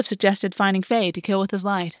 August would have suggested finding Faye to kill with his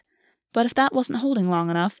light, but if that wasn't holding long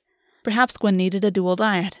enough, perhaps Gwyn needed a dual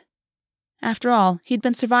diet. After all, he'd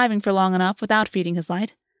been surviving for long enough without feeding his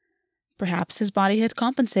light. Perhaps his body had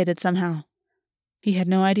compensated somehow. He had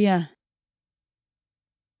no idea.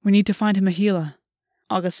 "We need to find him a healer,"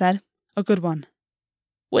 August said. "A good one."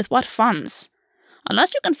 "With what funds?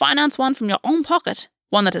 Unless you can finance one from your own pocket,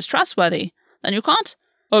 one that is trustworthy, then you can't."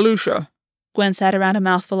 "Alusha," Gwyn said around a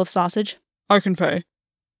mouthful of sausage. "I can pay."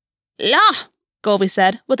 "La!" Golby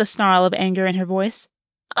said, with a snarl of anger in her voice.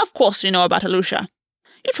 "Of course you know about Alusha.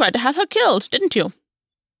 You tried to have her killed, didn't you?"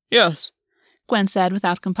 "Yes," Gwyn said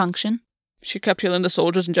without compunction. "She kept healing the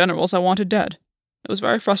soldiers and generals I wanted dead. It was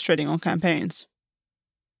very frustrating on campaigns."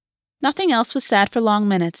 Nothing else was said for long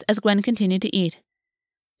minutes as Gwyn continued to eat.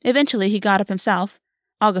 Eventually he got up himself,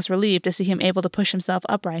 August relieved to see him able to push himself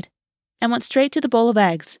upright, and went straight to the bowl of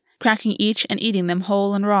eggs, cracking each and eating them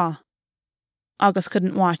whole and raw. August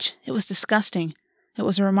couldn't watch. It was disgusting. It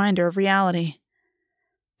was a reminder of reality.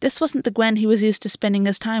 This wasn't the Gwyn he was used to spending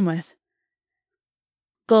his time with.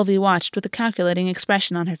 Golby watched with a calculating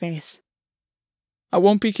expression on her face. "I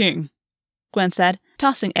won't be king," Gwyn said,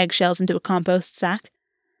 tossing eggshells into a compost sack.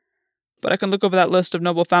 "But I can look over that list of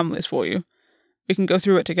noble families for you. We can go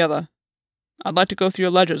through it together. I'd like to go through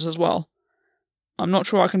your ledgers as well. I'm not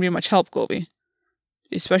sure I can be much help, Golby,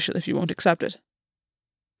 especially if you won't accept it."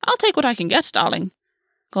 "I'll take what I can get, darling,"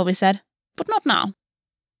 Golby said, "but not now."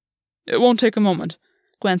 "It won't take a moment,"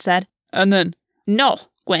 Gwyn said. "And then—" "No,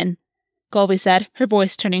 Gwyn," Golby said, her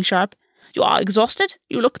voice turning sharp. "You are exhausted.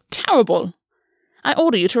 You look terrible. I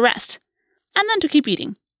order you to rest, and then to keep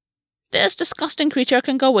eating. This disgusting creature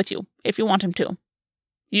can go with you, if you want him to.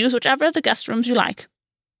 Use whichever of the guest rooms you like.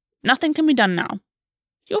 Nothing can be done now.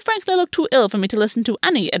 You frankly look too ill for me to listen to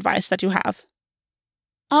any advice that you have."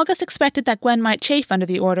 August expected that Gwyn might chafe under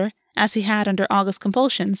the order, as he had under August's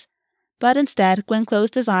compulsions, but instead Gwyn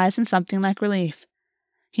closed his eyes in something like relief.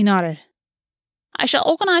 He nodded. "I shall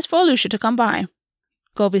organize for Alusha to come by,"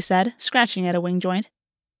 Golby said, scratching at a wing joint.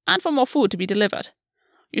 "And for more food to be delivered.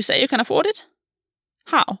 You say you can afford it?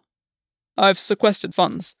 How?" "I've sequestered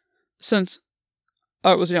funds. Since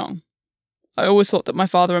I was young. I always thought that my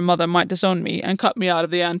father and mother might disown me and cut me out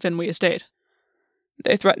of the Anne Finway estate.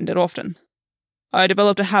 They threatened it often. I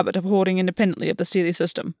developed a habit of hoarding independently of the Unseelie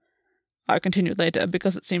system. I continued later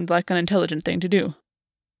because it seemed like an intelligent thing to do."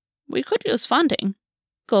 "We could use funding,"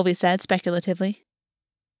 Golby said speculatively.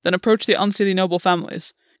 "Then approach the Unseelie noble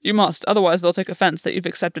families. You must, otherwise they'll take offense that you've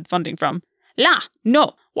accepted funding from." "La,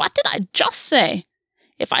 no, what did I just say?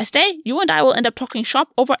 If I stay, you and I will end up talking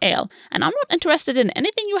shop over ale, and I'm not interested in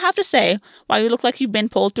anything you have to say while you look like you've been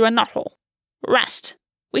pulled through a knothole. Rest.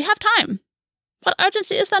 We have time. What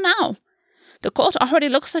urgency is there now? The court already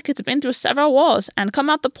looks like it's been through several wars and come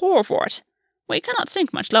out the poorer for it. We cannot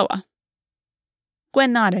sink much lower."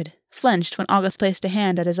 Gwyn nodded, flinched when August placed a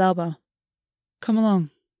hand at his elbow. "Come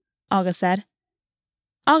along," August said.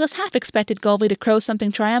 August half expected Golby to crow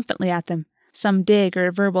something triumphantly at them, some dig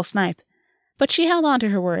or verbal snipe, but she held on to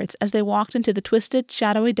her words as they walked into the twisted,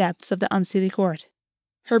 shadowy depths of the Unseelie Court.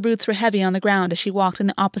 Her boots were heavy on the ground as she walked in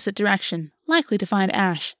the opposite direction, likely to find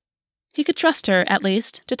Ash. He could trust her, at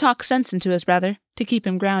least, to talk sense into his brother, to keep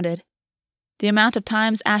him grounded. The amount of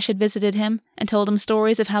times Ash had visited him and told him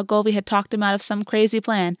stories of how Golby had talked him out of some crazy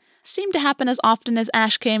plan seemed to happen as often as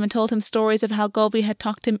Ash came and told him stories of how Golby had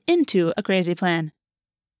talked him into a crazy plan.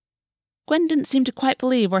 Gwyn didn't seem to quite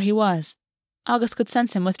believe where he was. August could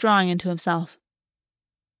sense him withdrawing into himself.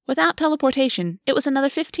 Without teleportation, it was another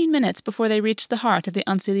 15 minutes before they reached the heart of the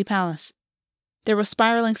Unseelie Palace. There were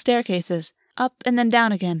spiraling staircases, up and then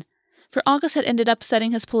down again, for August had ended up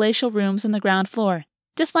setting his palatial rooms on the ground floor,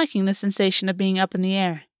 disliking the sensation of being up in the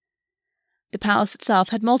air. The palace itself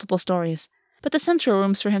had multiple stories, but the central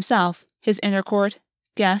rooms for himself, his inner court,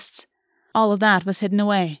 guests, all of that was hidden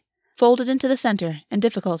away, folded into the center and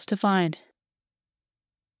difficult to find.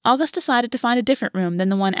 August decided to find a different room than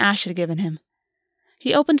the one Ash had given him.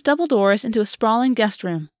 He opened double doors into a sprawling guest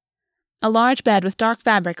room. A large bed with dark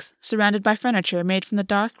fabrics surrounded by furniture made from the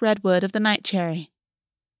dark red wood of the night cherry.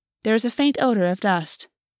 There was a faint odor of dust.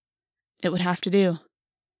 It would have to do.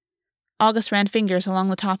 August ran fingers along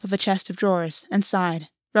the top of a chest of drawers and sighed,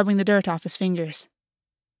 rubbing the dirt off his fingers.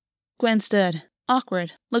 Gwyn stood,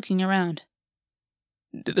 awkward, looking around.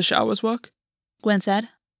 Did the showers work? Gwyn said.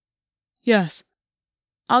 Yes.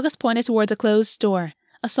 August pointed towards a closed door,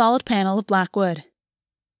 a solid panel of black wood.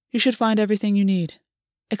 You should find everything you need,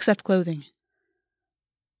 except clothing.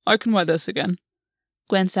 I can wear this again,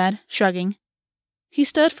 Gwyn said, shrugging. He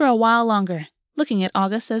stood for a while longer, looking at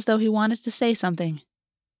August as though he wanted to say something.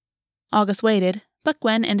 August waited, but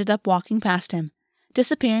Gwyn ended up walking past him,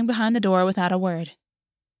 disappearing behind the door without a word.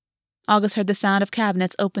 August heard the sound of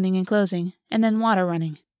cabinets opening and closing, and then water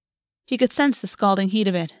running. He could sense the scalding heat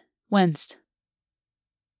of it, winced.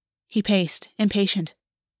 He paced, impatient.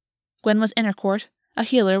 Gwyn was inner court, a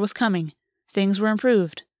healer was coming, things were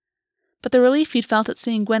improved. But the relief he'd felt at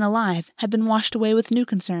seeing Gwyn alive had been washed away with new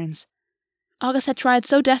concerns. August had tried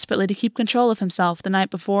so desperately to keep control of himself the night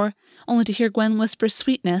before, only to hear Gwyn whisper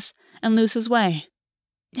sweetness and lose his way.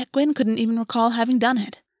 Yet Gwyn couldn't even recall having done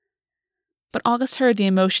it. But August heard the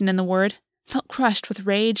emotion in the word, felt crushed with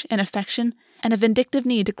rage and affection, and a vindictive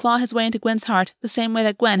need to claw his way into Gwyn's heart the same way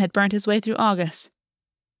that Gwyn had burnt his way through August.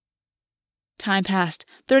 Time passed.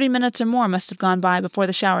 30 minutes or more must have gone by before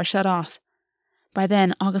the shower shut off. By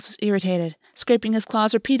then, August was irritated, scraping his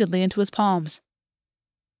claws repeatedly into his palms.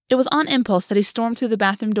 It was on impulse that he stormed through the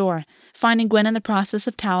bathroom door, finding Gwyn in the process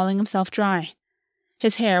of toweling himself dry.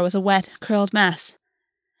 His hair was a wet, curled mess.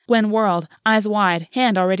 Gwyn whirled, eyes wide,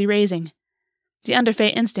 hand already raising. The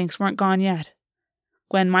underfey instincts weren't gone yet.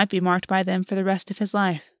 Gwyn might be marked by them for the rest of his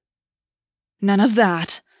life. "None of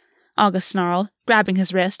that!" August snarled, grabbing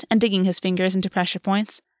his wrist and digging his fingers into pressure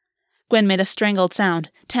points. Gwyn made a strangled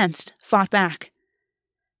sound, tensed, fought back.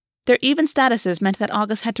 Their even statuses meant that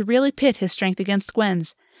August had to really pit his strength against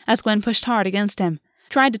Gwyn's, as Gwyn pushed hard against him,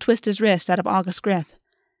 tried to twist his wrist out of August's grip.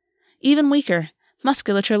 Even weaker,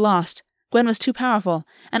 musculature lost, Gwyn was too powerful,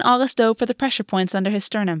 and August dove for the pressure points under his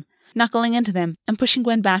sternum, knuckling into them and pushing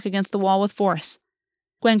Gwyn back against the wall with force.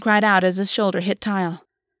 Gwyn cried out as his shoulder hit tile.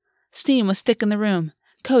 Steam was thick in the room,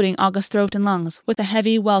 coating August's throat and lungs with a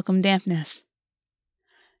heavy, welcome dampness.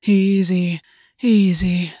 Easy,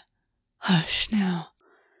 easy. Hush now,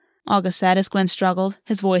 August said as Gwyn struggled,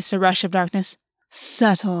 his voice a rush of darkness.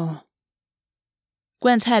 Settle.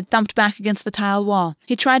 Gwyn's head thumped back against the tiled wall.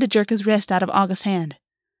 He tried to jerk his wrist out of August's hand.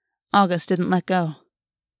 August didn't let go.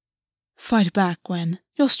 Fight back, Gwyn.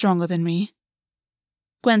 You're stronger than me.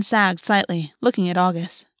 Gwyn sagged slightly, looking at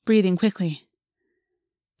August, breathing quickly.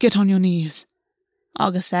 Get on your knees,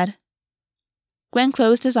 August said. Gwyn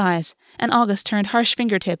closed his eyes, and August turned harsh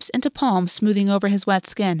fingertips into palms smoothing over his wet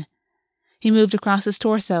skin. He moved across his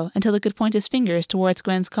torso until he could point his fingers towards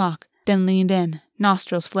Gwyn's cock, then leaned in,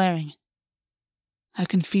 nostrils flaring. I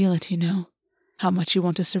can feel it, you know, how much you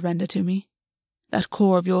want to surrender to me. That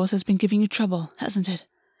core of yours has been giving you trouble, hasn't it?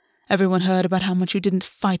 Everyone heard about how much you didn't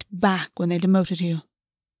fight back when they demoted you.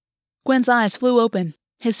 Gwyn's eyes flew open,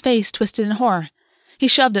 his face twisted in horror. He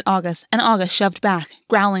shoved at August, and August shoved back,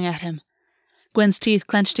 growling at him. Gwyn's teeth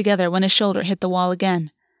clenched together when his shoulder hit the wall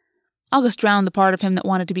again. August drowned the part of him that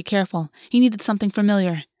wanted to be careful. He needed something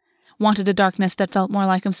familiar. Wanted a darkness that felt more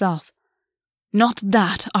like himself. Not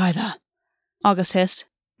that, either, August hissed.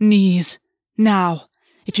 Knees. Now.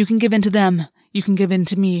 If you can give in to them, you can give in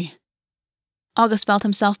to me. August felt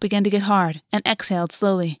himself begin to get hard, and exhaled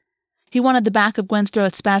slowly. He wanted the back of Gwyn's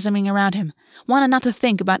throat spasming around him, wanted not to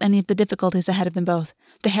think about any of the difficulties ahead of them both,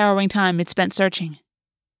 the harrowing time he'd spent searching.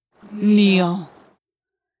 Kneel.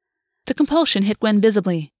 The compulsion hit Gwyn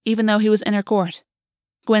visibly, even though he was inner court.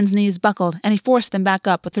 Gwyn's knees buckled, and he forced them back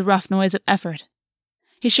up with the rough noise of effort.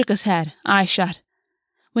 He shook his head, eyes shut.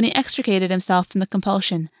 When he extricated himself from the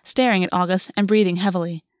compulsion, staring at August and breathing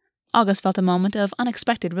heavily, August felt a moment of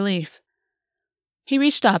unexpected relief. He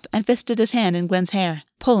reached up and fisted his hand in Gwyn's hair,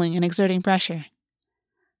 pulling and exerting pressure.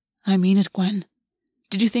 I mean it, Gwyn.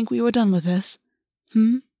 Did you think we were done with this?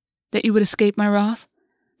 That you would escape my wrath?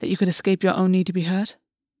 That you could escape your own need to be hurt?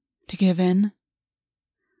 To give in?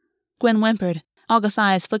 Gwyn whimpered. August's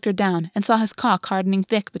eyes flickered down and saw his cock hardening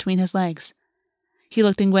thick between his legs. He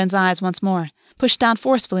looked in Gwyn's eyes once more, pushed down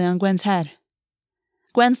forcefully on Gwyn's head.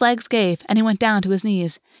 Gwyn's legs gave, and he went down to his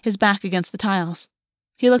knees, his back against the tiles.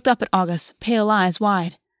 He looked up at August, pale eyes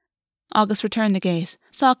wide. August returned the gaze,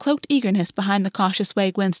 saw a cloaked eagerness behind the cautious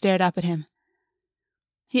way Gwyn stared up at him.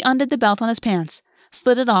 He undid the belt on his pants,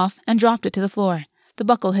 slid it off, and dropped it to the floor, the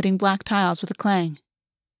buckle hitting black tiles with a clang.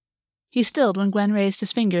 He stilled when Gwyn raised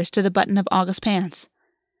his fingers to the button of August's pants.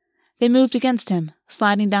 They moved against him,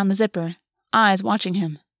 sliding down the zipper, eyes watching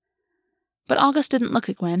him. But August didn't look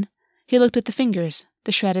at Gwyn. He looked at the fingers,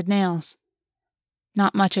 the shredded nails.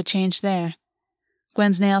 Not much had changed there.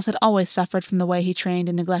 Gwyn's nails had always suffered from the way he trained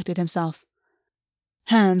and neglected himself.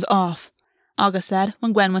 Hands off, August said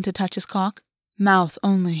when Gwyn went to touch his cock. Mouth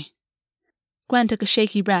only. Gwyn took a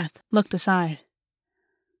shaky breath, looked aside.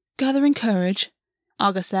 Gathering courage,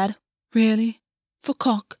 August said. Really? For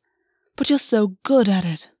cock? But you're so good at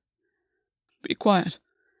it. Be quiet,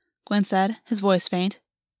 Gwyn said, his voice faint.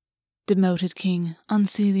 Demoted king,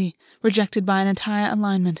 unseelie, rejected by an entire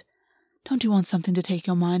alignment. Don't you want something to take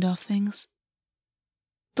your mind off things?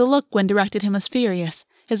 The look Gwyn directed him was furious,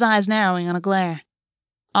 his eyes narrowing on a glare.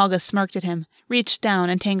 August smirked at him, reached down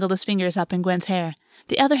and tangled his fingers up in Gwyn's hair,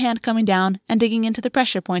 the other hand coming down and digging into the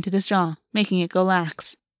pressure point at his jaw, making it go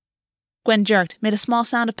lax. Gwyn jerked, made a small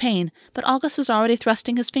sound of pain, but August was already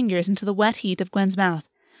thrusting his fingers into the wet heat of Gwyn's mouth,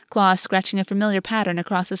 claws scratching a familiar pattern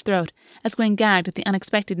across his throat as Gwyn gagged at the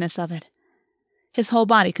unexpectedness of it. His whole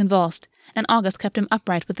body convulsed, and August kept him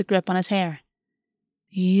upright with the grip on his hair.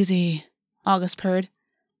 Easy, August purred.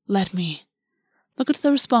 Let me. Look at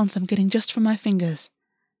the response I'm getting just from my fingers.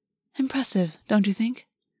 Impressive, don't you think?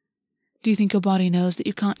 Do you think your body knows that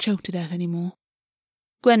you can't choke to death anymore?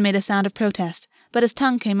 Gwyn made a sound of protest, but his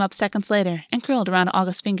tongue came up seconds later and curled around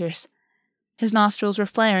August's fingers. His nostrils were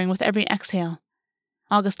flaring with every exhale.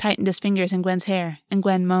 August tightened his fingers in Gwyn's hair, and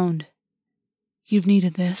Gwyn moaned. You've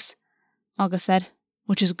needed this, August said.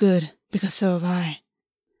 Which is good, because so have I.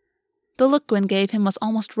 The look Gwyn gave him was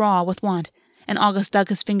almost raw with want, and August dug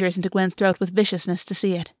his fingers into Gwyn's throat with viciousness to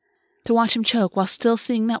see it, to watch him choke while still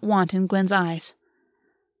seeing that want in Gwyn's eyes.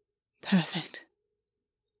 Perfect.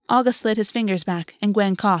 August slid his fingers back, and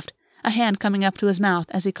Gwyn coughed, a hand coming up to his mouth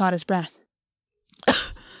as he caught his breath.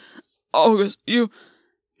 August, you...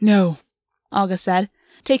 No, August said,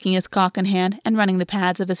 taking his cock in hand and running the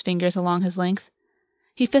pads of his fingers along his length.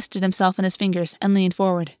 He fisted himself in his fingers and leaned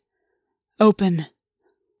forward. Open.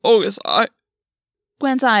 August,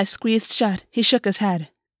 Gwyn's eyes squeezed shut. He shook his head.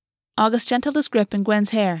 August gentled his grip in Gwyn's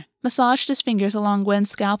hair, massaged his fingers along Gwyn's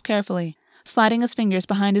scalp carefully, sliding his fingers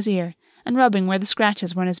behind his ear and rubbing where the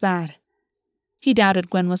scratches weren't as bad. He doubted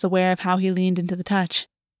Gwyn was aware of how he leaned into the touch.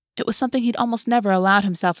 It was something he'd almost never allowed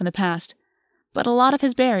himself in the past, but a lot of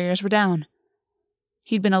his barriers were down.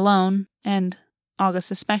 He'd been alone, and, August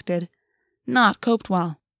suspected, not coped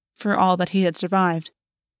well, for all that he had survived.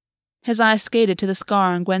 His eyes skated to the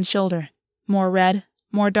scar on Gwyn's shoulder, more red,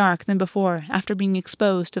 more dark than before after being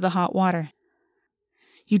exposed to the hot water.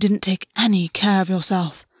 You didn't take any care of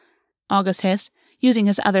yourself, August hissed, using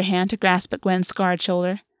his other hand to grasp at Gwyn's scarred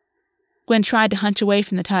shoulder. Gwyn tried to hunch away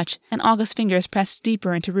from the touch, and August's fingers pressed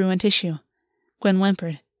deeper into ruined tissue. Gwyn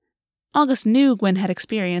whimpered. August knew Gwyn had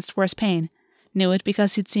experienced worse pain, knew it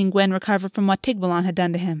because he'd seen Gwyn recover from what Tigbalon had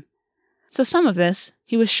done to him. So some of this,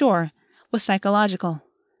 he was sure, was psychological.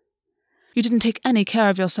 You didn't take any care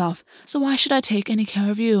of yourself, so why should I take any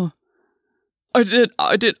care of you? I did,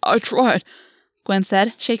 I tried, Gwyn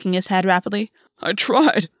said, shaking his head rapidly. I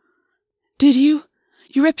tried. Did you?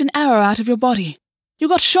 You ripped an arrow out of your body. You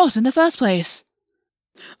got shot in the first place.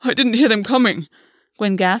 I didn't hear them coming,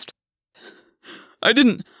 Gwyn gasped. I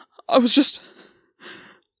was just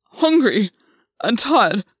hungry and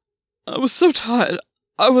tired. I was so tired.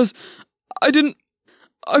 I thought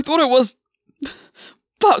I was...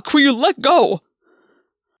 Fuck, will you let go?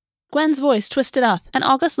 Gwyn's voice twisted up, and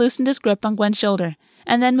August loosened his grip on Gwyn's shoulder,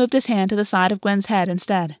 and then moved his hand to the side of Gwyn's head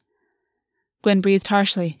instead. Gwyn breathed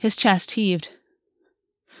harshly, his chest heaved.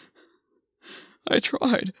 I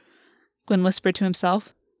tried, Gwyn whispered to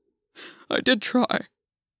himself. I did try.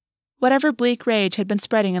 Whatever bleak rage had been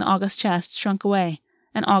spreading in August's chest shrunk away,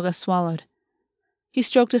 and August swallowed. He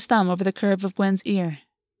stroked his thumb over the curve of Gwyn's ear.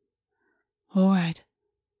 All right,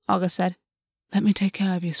 August said. Let me take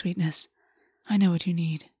care of you, sweetness. I know what you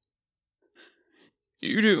need.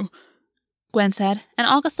 You do, Gwyn said, and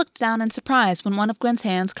August looked down in surprise when one of Gwyn's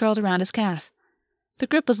hands curled around his calf. The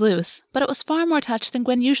grip was loose, but it was far more touch than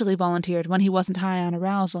Gwyn usually volunteered when he wasn't high on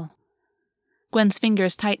arousal. Gwyn's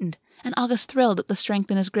fingers tightened, and August thrilled at the strength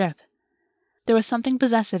in his grip. There was something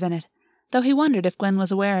possessive in it, though he wondered if Gwyn was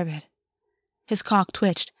aware of it. His cock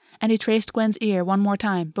twitched, and he traced Gwen's ear one more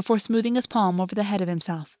time before smoothing his palm over the head of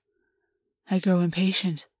himself. I grow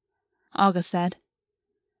impatient, August said.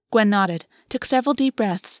 Gwyn nodded, took several deep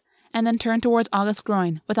breaths, and then turned towards August's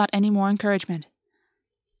groin without any more encouragement.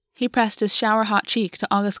 He pressed his shower-hot cheek to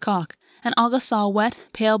August's cock, and August saw wet,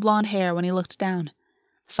 pale blonde hair when he looked down,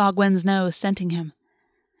 saw Gwen's nose scenting him.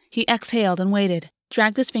 He exhaled and waited,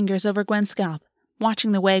 dragged his fingers over Gwen's scalp,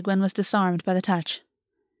 watching the way Gwyn was disarmed by the touch.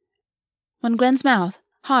 When Gwen's mouth,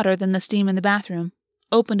 hotter than the steam in the bathroom,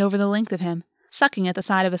 opened over the length of him, sucking at the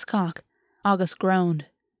side of his cock, August groaned.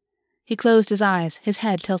 He closed his eyes, his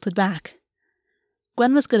head tilted back.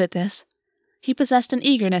 Gwyn was good at this. He possessed an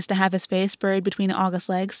eagerness to have his face buried between August's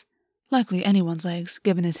legs, likely anyone's legs,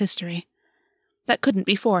 given his history, that couldn't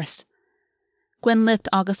be forced. Gwyn lipped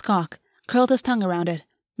August's cock, curled his tongue around it,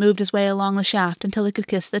 moved his way along the shaft until he could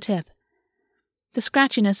kiss the tip. The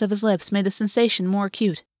scratchiness of his lips made the sensation more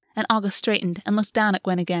acute, and August straightened and looked down at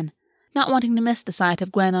Gwyn again, not wanting to miss the sight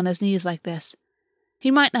of Gwyn on his knees like this. He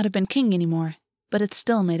might not have been king anymore, but it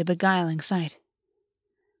still made a beguiling sight.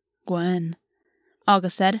 Gwyn,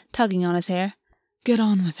 August said, tugging on his hair. Get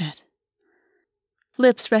on with it.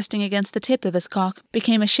 Lips resting against the tip of his cock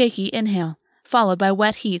became a shaky inhale, followed by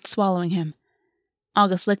wet heat swallowing him.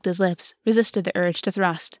 August licked his lips, resisted the urge to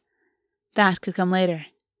thrust. That could come later.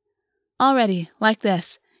 Already, like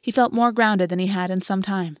this, he felt more grounded than he had in some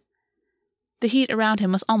time. The heat around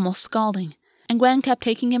him was almost scalding, and Gwyn kept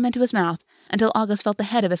taking him into his mouth until August felt the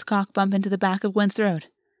head of his cock bump into the back of Gwen's throat.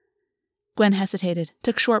 Gwyn hesitated,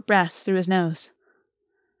 took short breaths through his nose.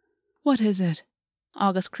 What is it?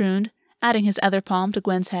 August crooned, adding his other palm to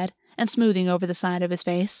Gwen's head and smoothing over the side of his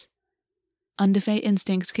face. Undefate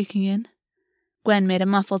instincts kicking in? Gwyn made a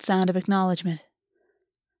muffled sound of acknowledgement.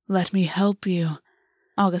 Let me help you,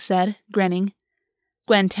 August said, grinning.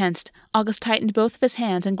 Gwyn tensed. August tightened both of his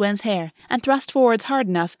hands in Gwen's hair and thrust forwards hard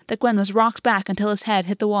enough that Gwyn was rocked back until his head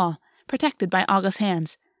hit the wall, protected by August's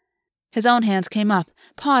hands. His own hands came up,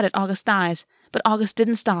 pawed at August's thighs, but August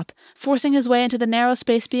didn't stop, forcing his way into the narrow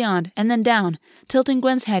space beyond and then down, tilting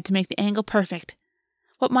Gwen's head to make the angle perfect.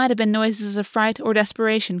 What might have been noises of fright or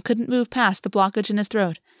desperation couldn't move past the blockage in his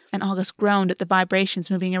throat, and August groaned at the vibrations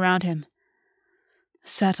moving around him.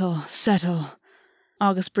 Settle, settle,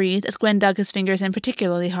 August breathed as Gwyn dug his fingers in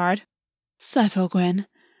particularly hard. Settle, Gwyn.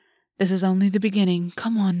 This is only the beginning.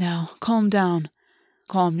 Come on now, calm down.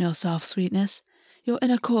 Calm yourself, sweetness. You're in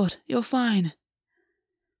a court. You're fine.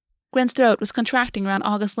 Gwyn's throat was contracting around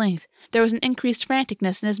August's length. There was an increased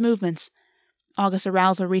franticness in his movements. August's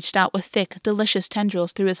arousal reached out with thick, delicious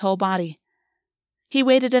tendrils through his whole body. He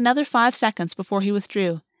waited another 5 seconds before he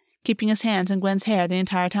withdrew, keeping his hands in Gwen's hair the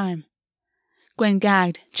entire time. Gwyn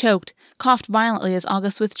gagged, choked, coughed violently as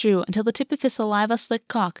August withdrew until the tip of his saliva-slick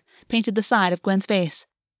cock painted the side of Gwen's face.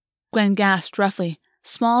 Gwyn gasped roughly,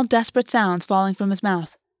 small, desperate sounds falling from his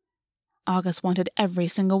mouth. August wanted every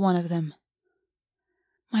single one of them.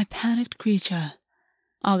 My panicked creature,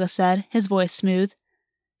 August said, his voice smooth.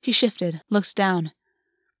 He shifted, looked down.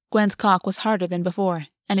 Gwen's cock was harder than before,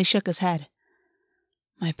 and he shook his head.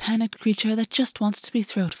 My panicked creature that just wants to be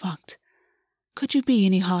throat-fucked. Could you be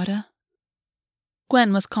any harder?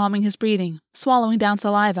 Gwyn was calming his breathing, swallowing down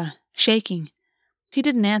saliva, shaking. He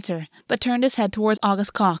didn't answer, but turned his head towards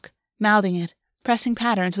August's cock, mouthing it, pressing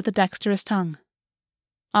patterns with a dexterous tongue.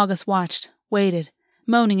 August watched, waited,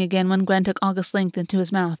 moaning again when Gwyn took August's length into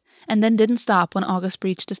his mouth, and then didn't stop when August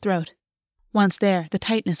breached his throat. Once there, the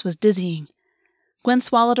tightness was dizzying. Gwyn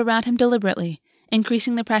swallowed around him deliberately,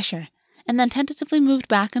 increasing the pressure, and then tentatively moved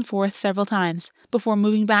back and forth several times before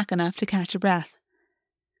moving back enough to catch a breath.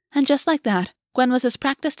 And just like that, Gwyn was as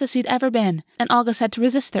practiced as he'd ever been, and August had to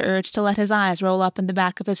resist the urge to let his eyes roll up in the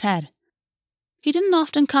back of his head. He didn't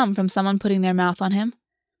often come from someone putting their mouth on him.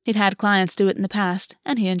 He'd had clients do it in the past,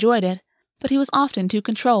 and he enjoyed it, but he was often too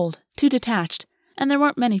controlled, too detached, and there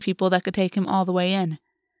weren't many people that could take him all the way in.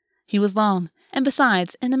 He was long, and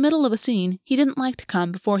besides, in the middle of a scene, he didn't like to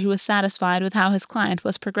come before he was satisfied with how his client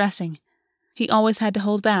was progressing. He always had to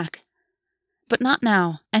hold back. But not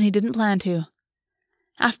now, and he didn't plan to.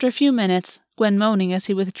 After a few minutes, Gwyn moaning as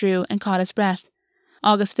he withdrew and caught his breath,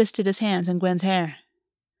 August fisted his hands in Gwen's hair.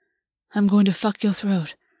 I'm going to fuck your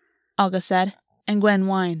throat, August said, and Gwyn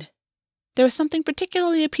whined. There was something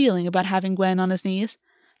particularly appealing about having Gwyn on his knees,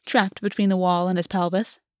 trapped between the wall and his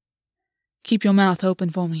pelvis. Keep your mouth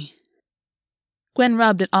open for me. Gwyn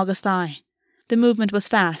rubbed at August's thigh. The movement was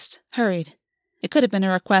fast, hurried. It could have been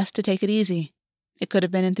a request to take it easy. It could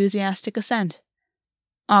have been enthusiastic assent.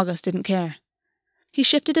 August didn't care. He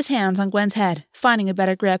shifted his hands on Gwen's head, finding a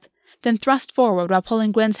better grip, then thrust forward while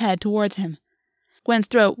pulling Gwen's head towards him, Gwen's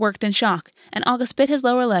throat worked in shock, and August bit his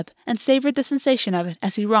lower lip and savored the sensation of it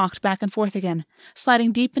as he rocked back and forth again,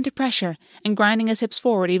 sliding deep into pressure and grinding his hips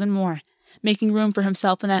forward even more, making room for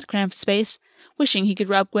himself in that cramped space, wishing he could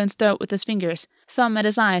rub Gwen's throat with his fingers, thumb at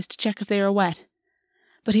his eyes to check if they were wet.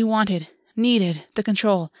 But he needed the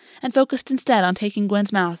control, and focused instead on taking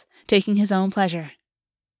Gwen's mouth, taking his own pleasure.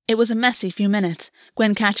 It was a messy few minutes,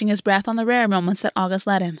 Gwyn catching his breath on the rare moments that August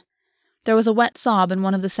let him. There was a wet sob in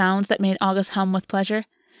one of the sounds that made August hum with pleasure,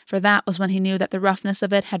 for that was when he knew that the roughness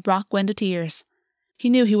of it had brought Gwyn to tears. He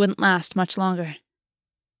knew he wouldn't last much longer.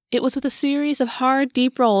 It was with a series of hard,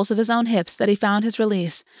 deep rolls of his own hips that he found his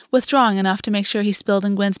release, withdrawing enough to make sure he spilled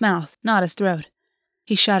in Gwyn's mouth, not his throat.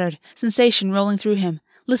 He shuddered, sensation rolling through him,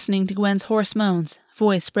 listening to Gwen's hoarse moans,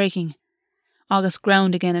 voice breaking. August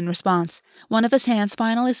groaned again in response, one of his hands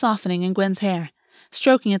finally softening in Gwen's hair,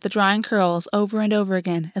 stroking at the drying curls over and over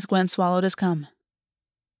again as Gwyn swallowed his cum.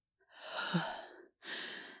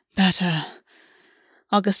 Better,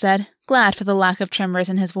 August said, glad for the lack of tremors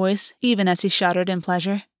in his voice, even as he shuddered in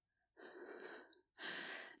pleasure.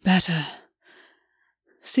 Better.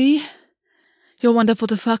 See? You're wonderful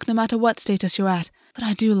to fuck no matter what status you're at, but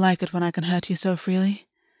I do like it when I can hurt you so freely.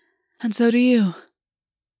 And so do you.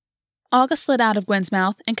 August slid out of Gwen's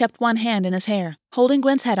mouth and kept one hand in his hair, holding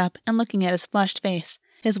Gwen's head up and looking at his flushed face,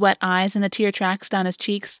 his wet eyes and the tear tracks down his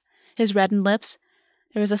cheeks, his reddened lips.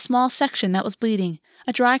 There was a small section that was bleeding,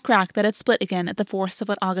 a dry crack that had split again at the force of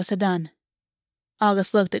what August had done.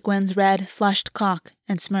 August looked at Gwen's red, flushed cock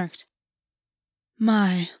and smirked.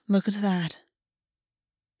 My, look at that.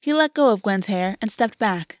 He let go of Gwen's hair and stepped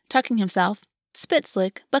back, tucking himself, spit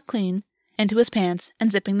slick but clean, into his pants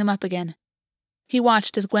and zipping them up again. He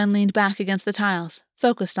watched as Gwyn leaned back against the tiles,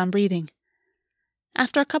 focused on breathing.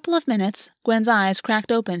 After a couple of minutes, Gwen's eyes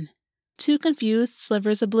cracked open, 2 confused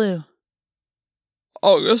slivers of blue.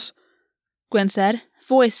 August, Gwyn said,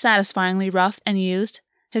 voice satisfyingly rough and used,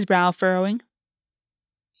 his brow furrowing.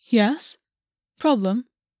 Yes? Problem?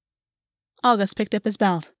 August picked up his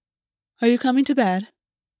belt. Are you coming to bed?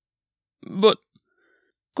 But...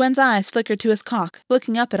 Gwen's eyes flickered to his cock,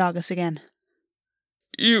 looking up at August again.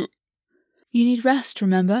 You need rest,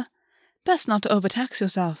 remember? Best not to overtax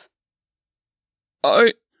yourself.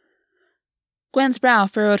 Gwen's brow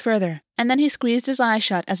furrowed further, and then he squeezed his eyes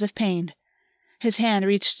shut as if pained. His hand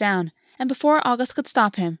reached down, and before August could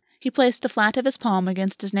stop him, he placed the flat of his palm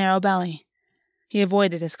against his narrow belly. He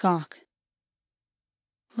avoided his cock.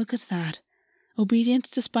 Look at that. Obedient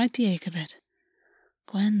despite the ache of it.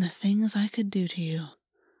 Gwen, the things I could do to you.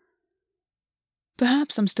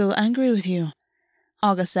 Perhaps I'm still angry with you,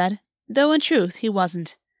 August said, though in truth he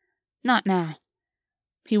wasn't. Not now.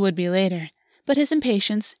 He would be later, but his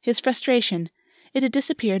impatience, his frustration, it had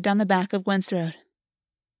disappeared down the back of Gwen's throat.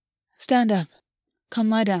 Stand up. Come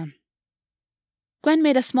lie down. Gwyn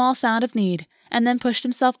made a small sound of need, and then pushed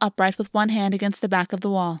himself upright with one hand against the back of the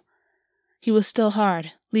wall. He was still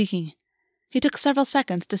hard, leaking. He took several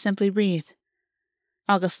seconds to simply breathe.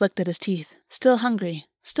 August licked at his teeth, still hungry,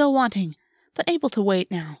 still wanting, but able to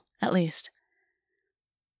wait now, at least.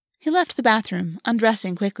 He left the bathroom,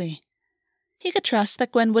 undressing quickly. He could trust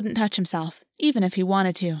that Gwyn wouldn't touch himself, even if he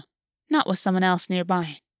wanted to, not with someone else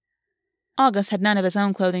nearby. August had none of his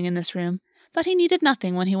own clothing in this room, but he needed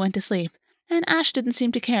nothing when he went to sleep, and Ash didn't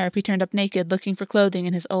seem to care if he turned up naked looking for clothing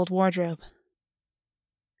in his old wardrobe.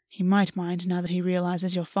 He might mind now that he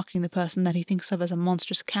realizes you're fucking the person that he thinks of as a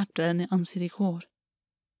monstrous captor in the Unseelie Court.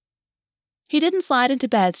 He didn't slide into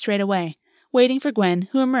bed straight away, waiting for Gwyn,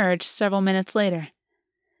 who emerged several minutes later.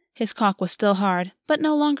 His cock was still hard, but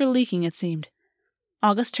no longer leaking, it seemed.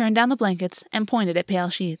 August turned down the blankets and pointed at pale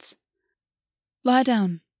sheets. Lie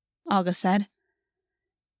down, August said.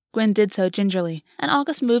 Gwyn did so gingerly, and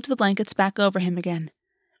August moved the blankets back over him again.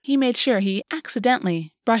 He made sure he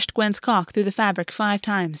accidentally brushed Gwen's cock through the fabric 5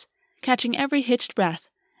 times, catching every hitched breath,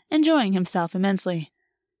 enjoying himself immensely.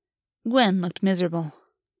 Gwyn looked miserable.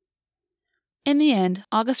 In the end,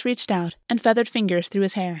 August reached out and feathered fingers through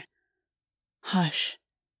his hair. Hush,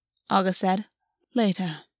 August said.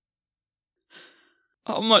 Later.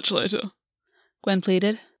 How much later? Gwyn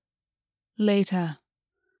pleaded. Later.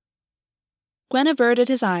 Gwyn averted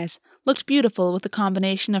his eyes, looked beautiful with the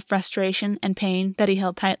combination of frustration and pain that he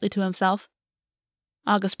held tightly to himself.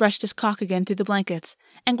 August brushed his cock again through the blankets,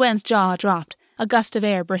 and Gwen's jaw dropped. A gust of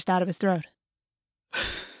air burst out of his throat.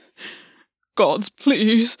 Gods,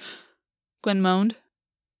 please, Gwyn moaned.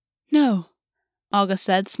 No, August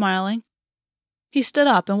said, smiling. He stood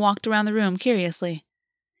up and walked around the room curiously.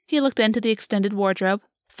 He looked into the extended wardrobe,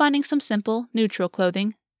 finding some simple, neutral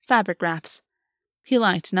clothing, fabric wraps. He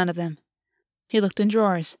liked none of them. He looked in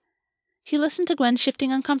drawers. He listened to Gwen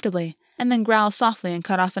shifting uncomfortably, and then growl softly and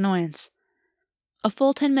cut off annoyance. A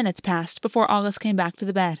full 10 minutes passed before August came back to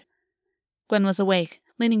the bed. Gwyn was awake,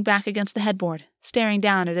 leaning back against the headboard, staring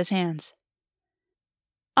down at his hands.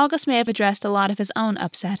 August may have addressed a lot of his own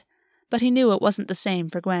upset, but he knew it wasn't the same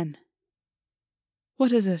for Gwyn.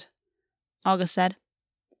 "What is it?" August said.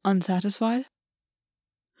 "Unsatisfied?"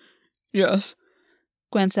 "Yes,"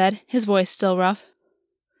 Gwyn said, his voice still rough.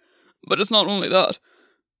 "But it's not only that.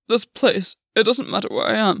 This place, it doesn't matter where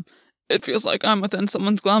I am. It feels like I'm within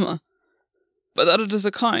someone's glamour. But that it is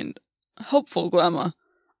a kind, helpful glamour.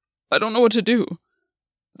 I don't know what to do.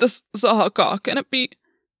 This Sahaka, can it be—"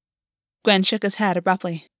 Gwyn shook his head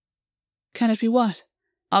abruptly. "Can it be what?"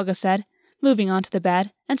 August said, moving onto the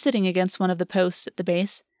bed and sitting against one of the posts at the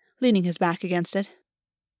base, leaning his back against it.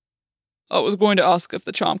 "I was going to ask if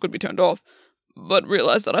the charm could be turned off, but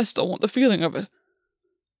realized that I still want the feeling of it.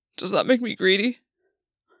 Does that make me greedy?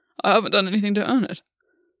 I haven't done anything to earn it."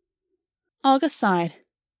 August sighed.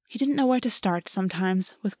 He didn't know where to start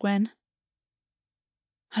sometimes with Gwyn.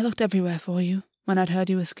 "I looked everywhere for you when I'd heard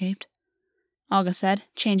you escaped," August said,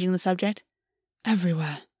 changing the subject.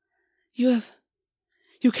 "Everywhere.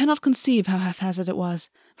 You cannot conceive how haphazard it was,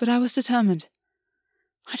 but I was determined.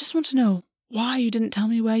 I just want to know why you didn't tell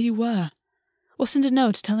me where you were, or send a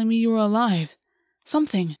note telling me you were alive.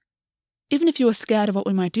 Something. Even if you were scared of what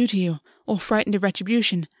we might do to you, or frightened of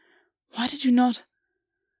retribution, why did you not—"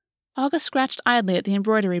 August scratched idly at the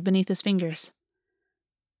embroidery beneath his fingers.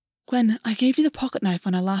 "Gwyn, I gave you the pocket knife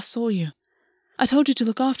when I last saw you. I told you to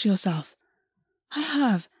look after yourself. I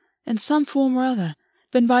have, in some form or other,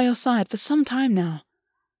 been by your side for some time now.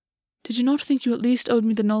 Did you not think you at least owed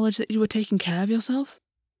me the knowledge that you were taking care of yourself?"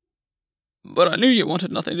 "But I knew you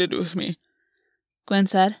wanted nothing to do with me," Gwyn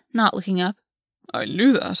said, not looking up. "I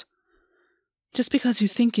knew that." "Just because you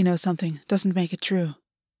think you know something doesn't make it true."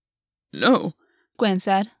 "No," Gwyn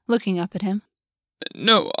said, looking up at him.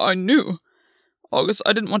 "No, I knew. August,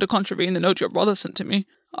 I didn't want to contravene the note your brother sent to me.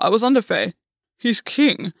 I was under Faye. He's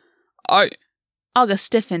king. August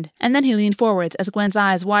stiffened, and then he leaned forwards as Gwen's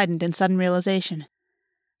eyes widened in sudden realization.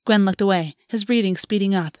 Gwyn looked away, his breathing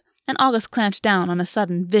speeding up, and August clamped down on a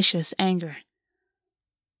sudden, vicious anger.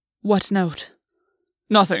 "What note?"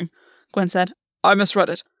 "Nothing," Gwyn said. "I misread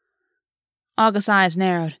it." August's eyes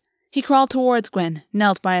narrowed. He crawled towards Gwyn,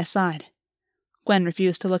 knelt by his side. Gwyn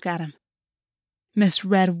refused to look at him.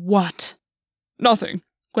 "Misread what?" "Nothing,"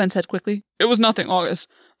 Gwyn said quickly. "It was nothing, August.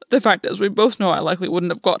 The fact is, we both know I likely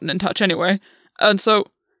wouldn't have gotten in touch anyway, and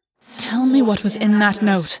so—" "Tell me what was in that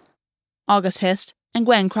note," August hissed, and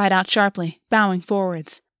Gwyn cried out sharply, bowing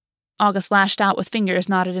forwards. August lashed out with fingers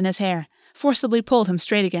knotted in his hair, forcibly pulled him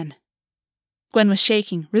straight again. Gwyn was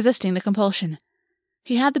shaking, resisting the compulsion.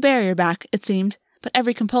 He had the barrier back, it seemed, but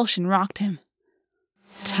every compulsion rocked him.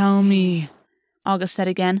 "Tell me," August said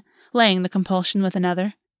again, laying the compulsion with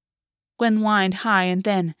another. Gwyn whined high and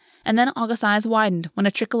thin, and then August's eyes widened when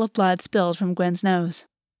a trickle of blood spilled from Gwyn's nose.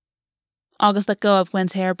 August let go of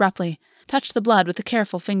Gwyn's hair abruptly, touched the blood with a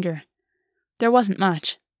careful finger. There wasn't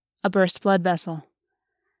much. A burst blood vessel.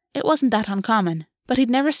 It wasn't that uncommon, but he'd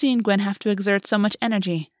never seen Gwyn have to exert so much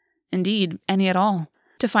energy, indeed, any at all,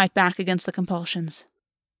 to fight back against the compulsions.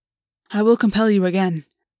 "I will compel you again,"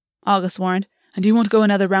 August warned, "and you won't go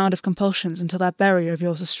another round of compulsions until that barrier of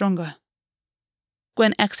yours is stronger."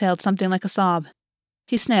 Gwyn exhaled something like a sob.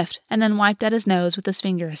 He sniffed, and then wiped at his nose with his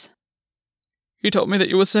fingers. "You told me that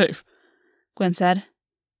you were safe," Gwyn said.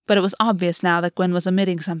 But it was obvious now that Gwyn was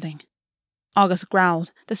omitting something. August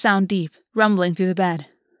growled, the sound deep, rumbling through the bed.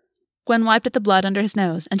 Gwyn wiped at the blood under his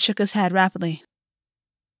nose and shook his head rapidly.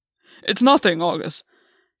 "It's nothing, August.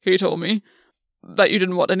 He told me that you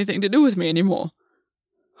didn't want anything to do with me anymore.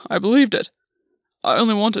 I believed it. I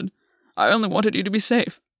only wanted you to be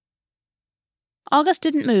safe." August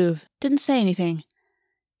didn't move, didn't say anything.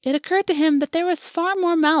 It occurred to him that there was far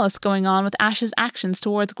more malice going on with Ash's actions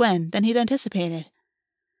towards Gwyn than he'd anticipated.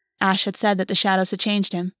 Ash had said that the shadows had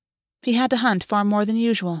changed him. He had to hunt far more than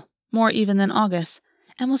usual, more even than August,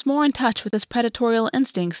 and was more in touch with his predatorial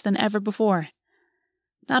instincts than ever before.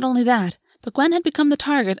 Not only that, but Gwyn had become the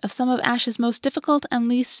target of some of Ash's most difficult and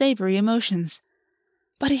least savory emotions.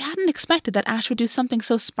 But he hadn't expected that Ash would do something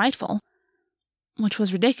so spiteful. Which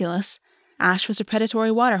was ridiculous. Ash was a predatory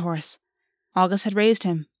waterhorse. August had raised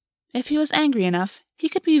him. If he was angry enough, he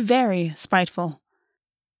could be very spiteful.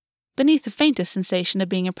 Beneath the faintest sensation of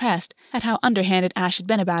being impressed at how underhanded Ash had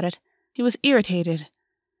been about it, he was irritated.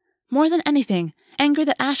 More than anything, angry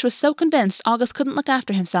that Ash was so convinced August couldn't look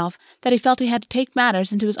after himself that he felt he had to take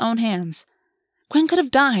matters into his own hands. Gwyn could have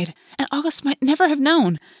died, and August might never have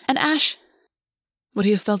known, and Ash— Would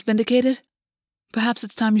he have felt vindicated? Perhaps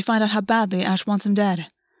it's time you find out how badly Ash wants him dead.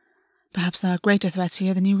 Perhaps there are greater threats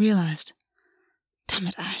here than you realized. Damn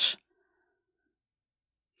it, Ash.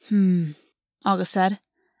 August said,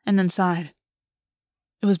 and then sighed.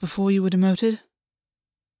 It was before you were demoted?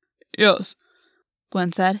 Yes,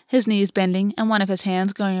 Gwyn said, his knees bending and one of his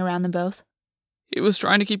hands going around them both. he was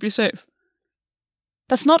trying to keep you safe.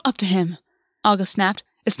 That's not up to him, August snapped.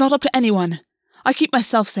 It's not up to anyone. I keep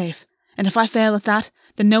myself safe, and if I fail at that,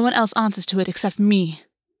 then no one else answers to it except me.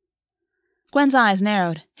 Gwen's eyes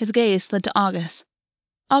narrowed, his gaze slid to August.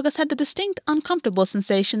 August had the distinct, uncomfortable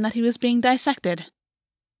sensation that he was being dissected.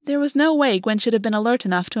 There was no way Gwyn should have been alert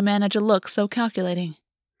enough to manage a look so calculating.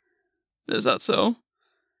 Is that so?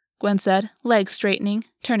 Gwyn said, legs straightening,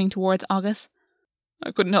 turning towards August.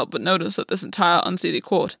 I couldn't help but notice that this entire Unseelie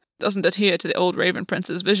Court doesn't adhere to the old Raven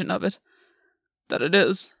Prince's vision of it. That it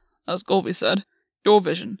is, as Golby said, your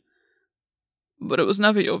vision. But it was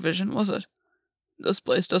never your vision, was it? This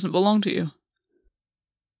place doesn't belong to you.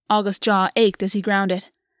 August's jaw ached as he ground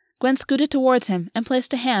it. Gwyn scooted towards him and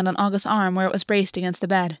placed a hand on August's arm where it was braced against the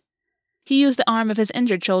bed. He used the arm of his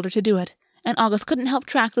injured shoulder to do it, and August couldn't help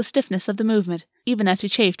track the stiffness of the movement, even as he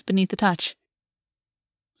chafed beneath the touch.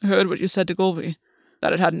 I heard what you said to Golby,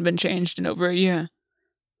 that it hadn't been changed in over a year.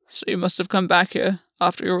 So you must have come back here,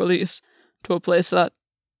 after your release, to a place that,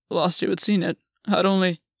 last you had seen it, had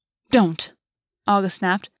only— Don't! August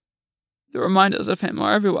snapped. The reminders of him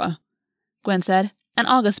are everywhere, Gwyn said, and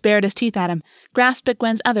August bared his teeth at him, grasped at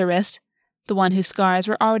Gwen's other wrist, the one whose scars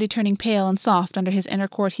were already turning pale and soft under his inner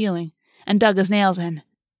court healing, and dug his nails in.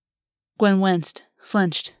 Gwyn winced,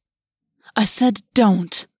 flinched. I said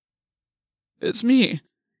don't! It's me,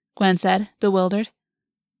 Gwyn said, bewildered.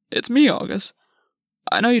 It's me, August.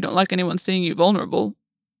 I know you don't like anyone seeing you vulnerable,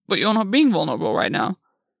 but you're not being vulnerable right now.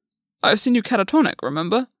 I've seen you catatonic,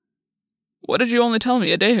 remember? What did you only tell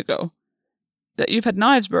me a day ago? That you've had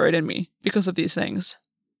knives buried in me because of these things.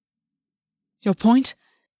 Your point?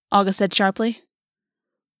 August said sharply.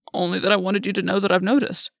 Only that I wanted you to know that I've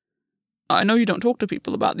noticed. I know you don't talk to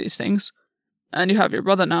people about these things, and you have your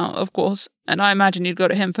brother now, of course, and I imagine you'd go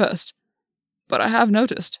to him first. But I have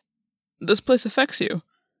noticed. This place affects you.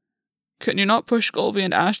 Can you not push Golby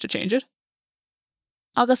and Ash to change it?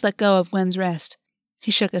 August let go of Gwyn's wrist.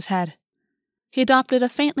 He shook his head. He adopted a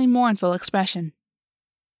faintly mournful expression.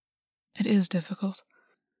 It is difficult.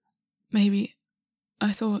 Maybe,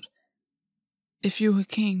 I thought, if you were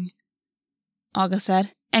king, August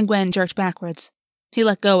said, and Gwyn jerked backwards. He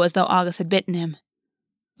let go as though August had bitten him.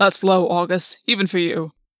 That's low, August, even for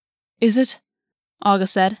you. Is it?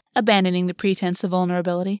 August said, abandoning the pretense of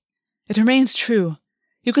vulnerability. It remains true.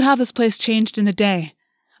 You could have this place changed in a day.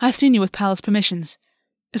 I've seen you with palace permissions.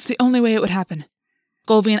 It's the only way it would happen.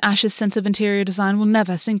 Golby and Ash's sense of interior design will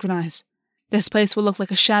never synchronize. This place will look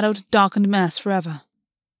like a shadowed, darkened mess forever.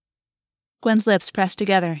 Gwen's lips pressed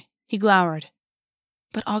together. He glowered.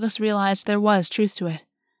 But August realized there was truth to it.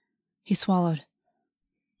 He swallowed.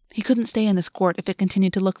 He couldn't stay in this court if it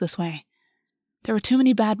continued to look this way. There were too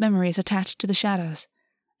many bad memories attached to the shadows,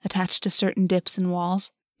 attached to certain dips in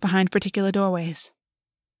walls, behind particular doorways.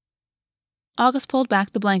 August pulled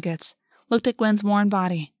back the blankets, looked at Gwen's worn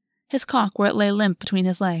body, his cock where it lay limp between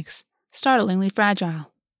his legs, startlingly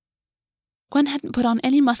fragile. Gwen hadn't put on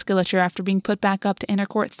any musculature after being put back up to inner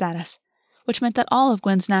court status, which meant that all of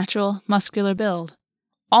Gwen's natural, muscular build,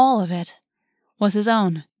 all of it, was his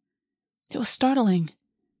own. It was startling.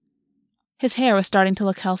 His hair was starting to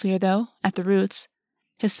look healthier, though, at the roots.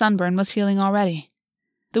 His sunburn was healing already.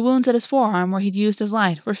 The wounds at his forearm where he'd used his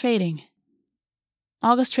light were fading.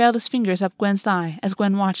 August trailed his fingers up Gwen's thigh as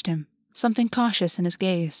Gwen watched him, something cautious in his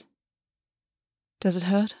gaze. Does it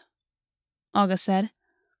hurt? August said.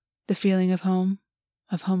 The feeling of home,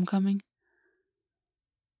 of homecoming?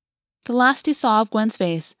 The last he saw of Gwen's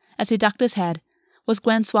face, as he ducked his head, was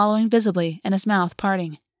Gwen swallowing visibly and his mouth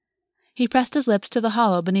parting. He pressed his lips to the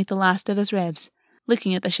hollow beneath the last of his ribs,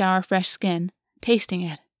 licking at the shower-fresh skin, tasting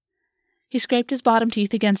it. He scraped his bottom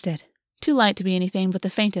teeth against it, too light to be anything but the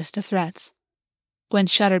faintest of threats. Gwen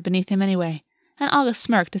shuddered beneath him anyway, and August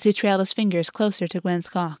smirked as he trailed his fingers closer to Gwen's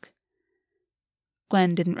cock.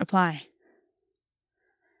 Gwen didn't reply.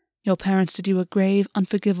 Your parents did you a grave,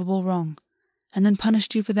 unforgivable wrong, and then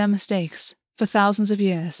punished you for their mistakes, for thousands of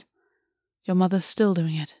years. Your mother's still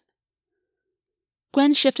doing it.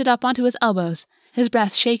 Gwyn shifted up onto his elbows, his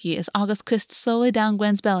breath shaky as August kissed slowly down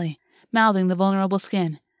Gwen's belly, mouthing the vulnerable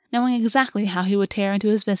skin, knowing exactly how he would tear into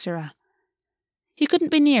his viscera. He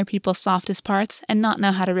couldn't be near people's softest parts and not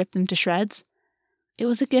know how to rip them to shreds. It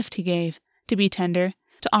was a gift he gave, to be tender,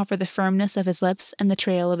 to offer the firmness of his lips and the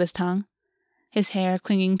trail of his tongue, his hair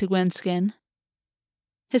clinging to Gwen's skin.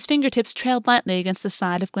 His fingertips trailed lightly against the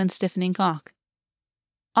side of Gwen's stiffening cock.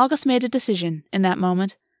 August made a decision in that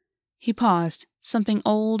moment. He paused, something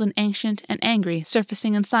old and ancient and angry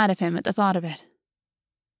surfacing inside of him at the thought of it.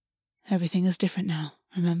 Everything is different now,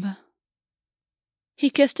 remember? He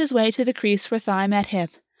kissed his way to the crease where thigh met hip,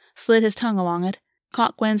 slid his tongue along it,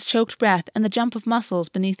 caught Gwyn's choked breath and the jump of muscles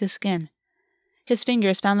beneath his skin. His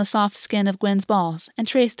fingers found the soft skin of Gwyn's balls and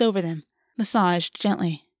traced over them, massaged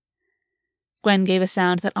gently. Gwyn gave a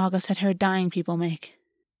sound that August had heard dying people make.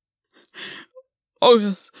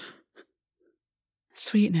 August.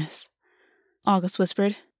 Sweetness, August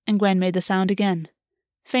whispered, and Gwyn made the sound again,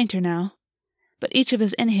 fainter now, but each of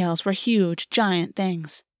his inhales were huge, giant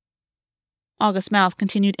things. August's mouth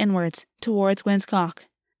continued inwards, towards Gwyn's cock.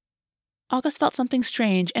 August felt something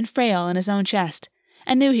strange and frail in his own chest,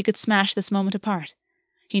 and knew he could smash this moment apart.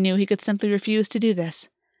 He knew he could simply refuse to do this,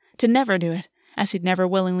 to never do it, as he'd never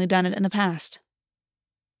willingly done it in the past.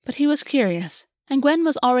 But he was curious, and Gwyn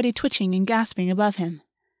was already twitching and gasping above him.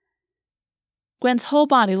 Gwyn's whole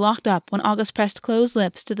body locked up when August pressed closed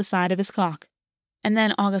lips to the side of his cock, and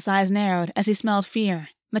then August's eyes narrowed as he smelled fear,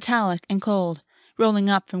 metallic and cold, rolling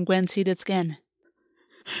up from Gwyn's heated skin.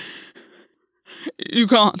 You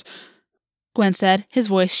can't, Gwyn said, his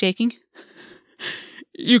voice shaking.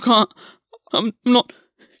 You can't. I'm not.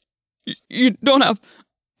 You don't have.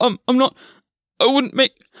 I'm not. I wouldn't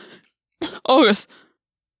make. August.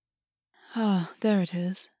 Ah, there it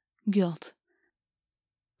is. Guilt.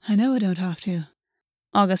 I know I don't have to,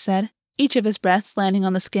 August said, each of his breaths landing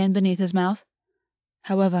on the skin beneath his mouth.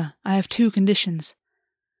 However, I have 2 conditions.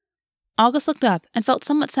 August looked up and felt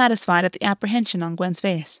somewhat satisfied at the apprehension on Gwyn's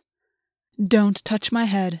face. Don't touch my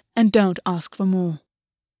head, and don't ask for more.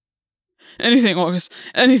 Anything, August.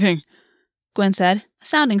 Anything. Gwyn said,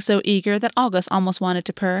 sounding so eager that August almost wanted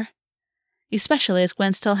to purr. Especially as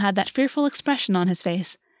Gwyn still had that fearful expression on his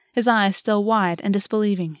face, his eyes still wide and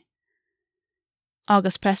disbelieving.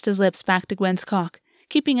 August pressed his lips back to Gwyn's cock,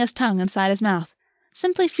 keeping his tongue inside his mouth,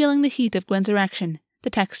 simply feeling the heat of Gwyn's erection, the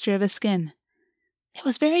texture of his skin. It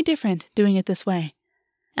was very different, doing it this way,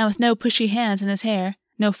 and with no pushy hands in his hair,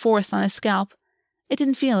 no force on his scalp, it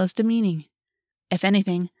didn't feel as demeaning. If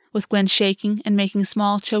anything, with Gwyn shaking and making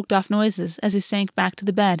small, choked-off noises as he sank back to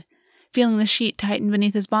the bed, feeling the sheet tighten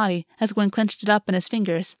beneath his body as Gwyn clenched it up in his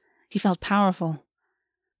fingers, he felt powerful.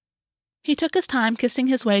 He took his time kissing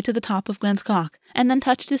his way to the top of Gwyn's cock, and then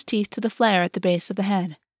touched his teeth to the flare at the base of the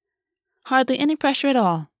head. Hardly any pressure at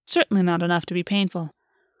all, certainly not enough to be painful.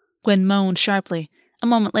 Gwyn moaned sharply. A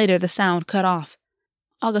moment later the sound cut off.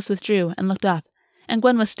 August withdrew and looked up, and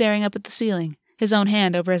Gwyn was staring up at the ceiling, his own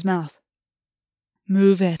hand over his mouth.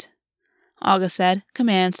 Move it, August said,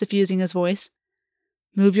 command suffusing his voice.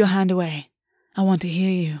 Move your hand away. I want to hear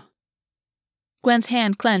you. Gwyn's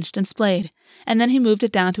hand clenched and splayed, and then he moved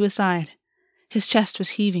it down to his side. His chest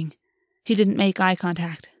was heaving. He didn't make eye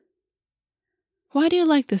contact. Why do you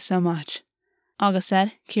like this so much? August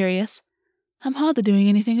said, curious. I'm hardly doing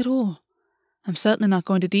anything at all. I'm certainly not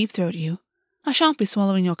going to deep-throat you. I shan't be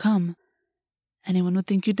swallowing your cum. Anyone would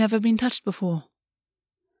think you'd never been touched before.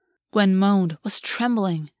 Gwyn moaned, was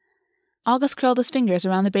trembling. August curled his fingers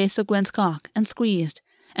around the base of Gwyn's cock and squeezed,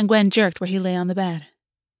 and Gwyn jerked where he lay on the bed.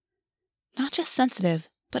 Not just sensitive,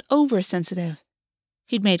 but oversensitive.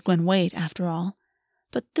 He'd made Gwyn wait, after all,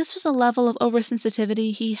 but this was a level of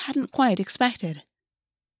oversensitivity he hadn't quite expected.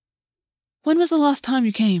 When was the last time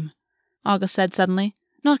you came? August said suddenly,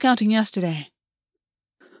 not counting yesterday.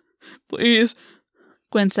 Please,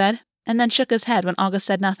 Gwyn said, and then shook his head when August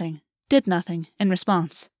said nothing, did nothing, in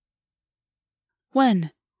response.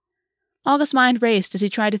 When? August's mind raced as he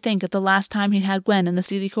tried to think of the last time he'd had Gwyn in the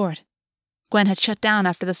Unseelie Court. Gwyn had shut down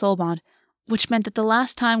after the soul bond, which meant that the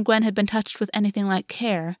last time Gwyn had been touched with anything like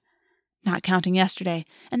care, not counting yesterday,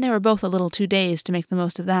 and they were both a little too dazed to make the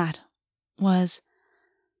most of that, was...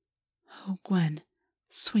 Oh, Gwyn,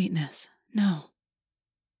 sweetness, no.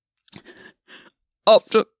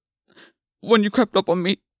 After... when you crept up on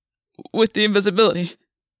me with the invisibility.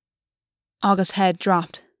 August's head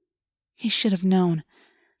dropped. He should have known.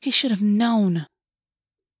 He should have known.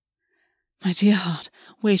 My dear heart,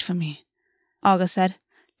 wait for me, August said.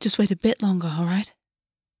 Just wait a bit longer, all right?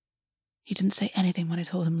 He didn't say anything when I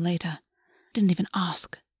told him later. Didn't even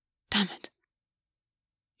ask. Damn it.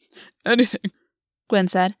 Anything, Gwyn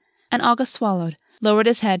said, and August swallowed, lowered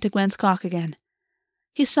his head to Gwyn's cock again.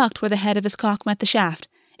 He sucked where the head of his cock met the shaft,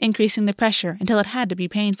 increasing the pressure until it had to be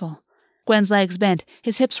painful. Gwyn's legs bent,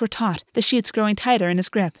 his hips were taut, the sheets growing tighter in his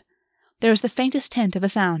grip. There was the faintest hint of a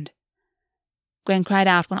sound. Gwyn cried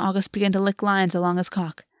out when August began to lick lines along his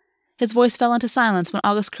cock. His voice fell into silence when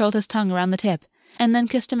August curled his tongue around the tip, and then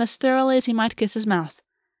kissed him as thoroughly as he might kiss his mouth.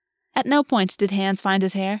 At no point did hands find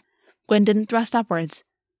his hair. Gwyn didn't thrust upwards.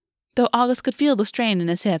 though August could feel the strain in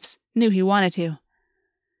his hips, knew he wanted to.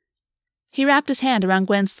 He wrapped his hand around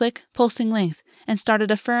Gwen's slick, pulsing length and started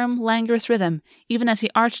a firm, languorous rhythm, even as he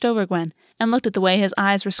arched over Gwen and looked at the way his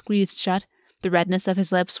eyes were squeezed shut, the redness of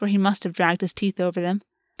his lips where he must have dragged his teeth over them,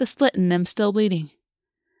 the split in them still bleeding.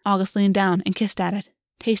 August leaned down and kissed at it,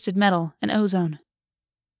 tasted metal and ozone.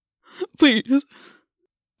 Please,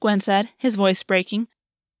 Gwen said, his voice breaking.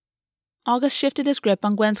 August shifted his grip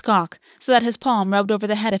on Gwen's cock so that his palm rubbed over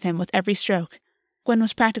the head of him with every stroke. Gwen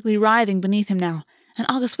was practically writhing beneath him now, and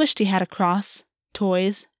August wished he had a cross,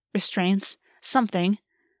 toys, restraints, something,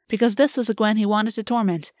 because this was a Gwen he wanted to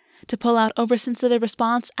torment, to pull out oversensitive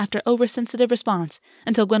response after oversensitive response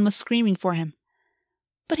until Gwen was screaming for him.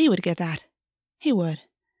 But he would get that. He would.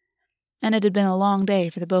 And it had been a long day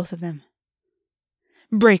for the both of them.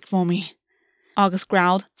 "Break for me," August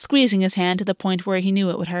growled, squeezing his hand to the point where he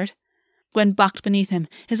knew it would hurt. Gwen bucked beneath him,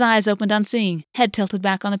 his eyes opened unseeing, head tilted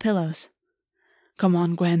back on the pillows. "Come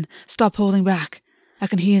on, Gwen. Stop holding back. I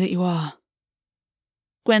can hear that you are."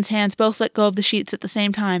 Gwen's hands both let go of the sheets at the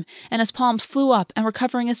same time, and his palms flew up and were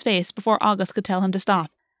covering his face before August could tell him to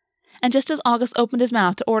stop. And just as August opened his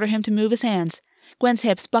mouth to order him to move his hands, Gwen's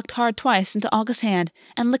hips bucked hard twice into August's hand,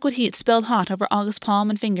 and liquid heat spilled hot over August's palm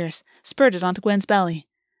and fingers, spurted onto Gwen's belly.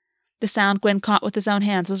 The sound Gwen caught with his own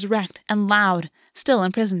hands was wrecked and loud, still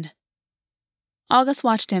imprisoned. August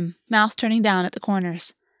watched him, mouth turning down at the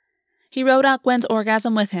corners. He rode out Gwen's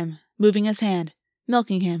orgasm with him, moving his hand,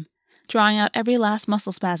 milking him, drawing out every last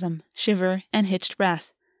muscle spasm, shiver, and hitched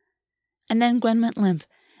breath. And then Gwen went limp,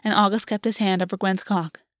 and August kept his hand over Gwen's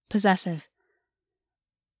cock, possessive.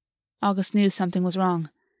 August knew something was wrong.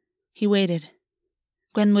 He waited.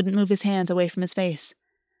 Gwen wouldn't move his hands away from his face.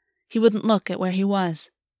 He wouldn't look at where he was.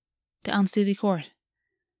 The Unseelie Court.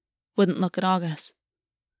 Wouldn't look at August.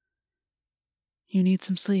 "You need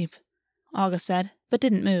some sleep," August said, but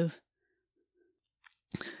didn't move.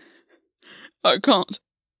 I can't,"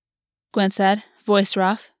 Gwen said, voice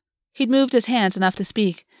rough. He'd moved his hands enough to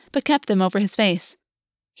speak, but kept them over his face.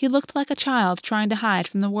 He looked like a child trying to hide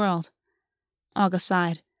from the world. August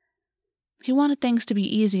sighed. He wanted things to be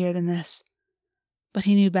easier than this. But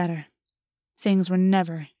he knew better. Things were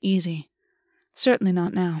never easy. Certainly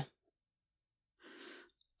not now.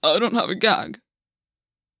 "I don't have a gag."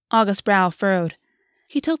 August's brow furrowed.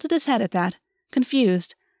 He tilted his head at that,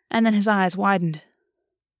 confused, and then his eyes widened.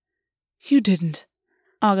 "You didn't,"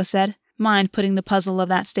 August said, mind putting the puzzle of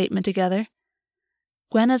that statement together.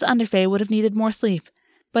 Gwen as Underfey would have needed more sleep,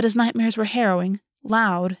 but his nightmares were harrowing,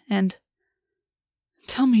 loud, and...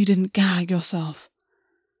 "Tell me you didn't gag yourself."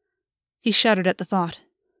 He shuddered at the thought.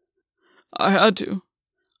 "I had to,"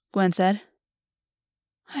 Gwen said.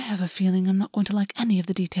 "I have a feeling I'm not going to like any of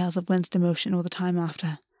the details of Gwen's demotion or the time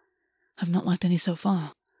after. I've not liked any so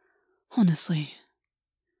far. Honestly.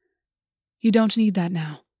 You don't need that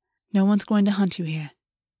now. No one's going to hunt you here."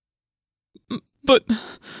 "But..."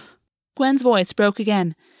 Gwen's voice broke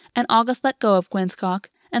again, and August let go of Gwen's cock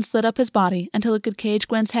and slid up his body until it could cage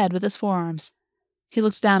Gwen's head with his forearms. He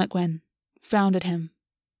looked down at Gwen, frowned at him.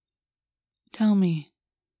 "Tell me,"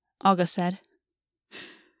 August said.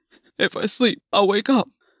 "If I sleep, I'll wake up."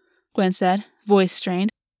 Gwen said, voice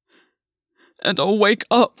strained. "And I'll wake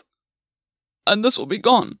up. And this will be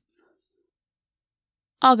gone."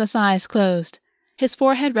 August's eyes closed. His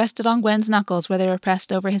forehead rested on Gwen's knuckles where they were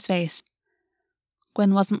pressed over his face.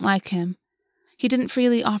 Gwen wasn't like him. He didn't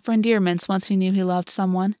freely offer endearments once he knew he loved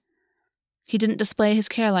someone. He didn't display his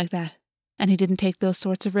care like that, and he didn't take those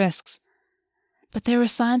sorts of risks. But there were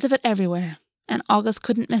signs of it everywhere, and August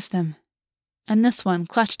couldn't miss them. And this one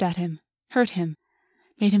clutched at him, hurt him,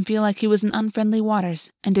 made him feel like he was in unfriendly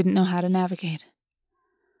waters and didn't know how to navigate.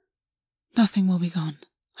 "Nothing will be gone,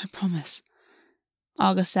 I promise,"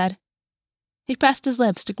 August said. He pressed his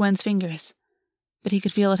lips to Gwen's fingers. But he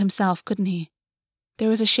could feel it himself, couldn't he? There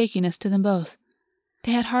was a shakiness to them both.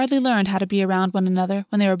 They had hardly learned how to be around one another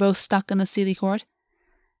when they were both stuck in the Unseelie Court.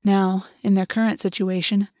 Now, in their current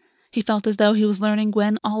situation, he felt as though he was learning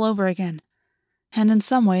Gwen all over again. And in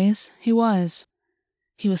some ways, he was.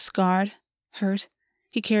 He was scarred, hurt.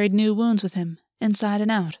 He carried new wounds with him, inside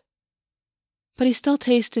and out. But he still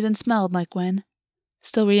tasted and smelled like Gwen,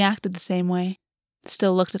 still reacted the same way,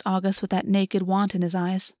 still looked at August with that naked want in his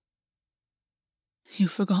eyes.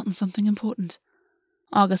 "You've forgotten something important,"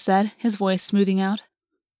 August said, his voice smoothing out.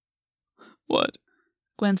 "What?"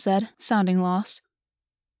 Gwen said, sounding lost.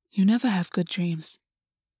 "You never have good dreams."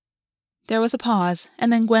 There was a pause,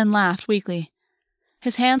 and then Gwen laughed weakly.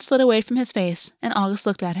 His hand slid away from his face, and August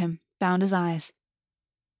looked at him, found his eyes.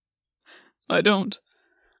 "I don't,"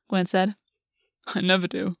 Gwen said. "I never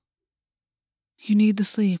do." "You need the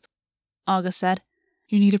sleep," August said.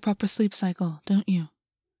 You need a proper sleep cycle, don't you?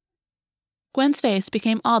 Gwen's face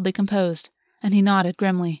became oddly composed, and he nodded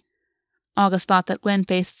grimly. August thought that Gwyn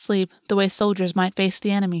faced sleep the way soldiers might face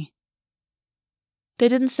the enemy. They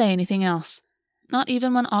didn't say anything else, not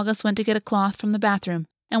even when August went to get a cloth from the bathroom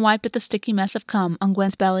and wiped at the sticky mess of cum on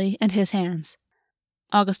Gwen's belly and his hands.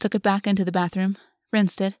 August took it back into the bathroom,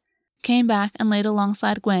 rinsed it, came back and laid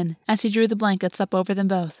alongside Gwyn as he drew the blankets up over them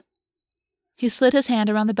both. He slid his hand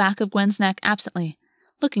around the back of Gwen's neck absently,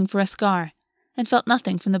 looking for a scar, and felt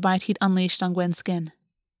nothing from the bite he'd unleashed on Gwen's skin.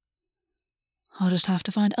 I'll just have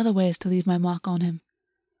to find other ways to leave my mark on him.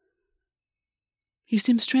 You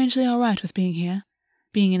seem strangely all right with being here,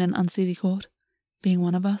 being in an Unseelie Court, being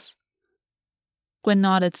one of us. Gwyn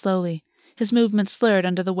nodded slowly, his movements slurred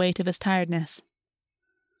under the weight of his tiredness.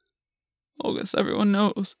 August, everyone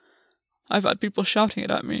knows. I've had people shouting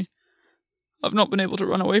it at me. I've not been able to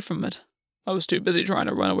run away from it. I was too busy trying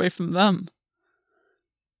to run away from them.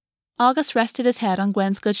 August rested his head on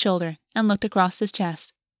Gwen's good shoulder and looked across his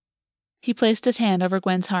chest. He placed his hand over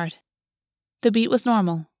Gwen's heart. The beat was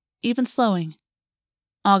normal, even slowing.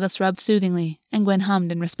 August rubbed soothingly, and Gwyn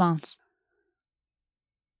hummed in response.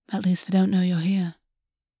 At least they don't know you're here,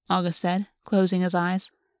 August said, closing his eyes.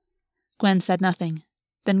 Gwyn said nothing,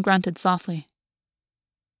 then grunted softly.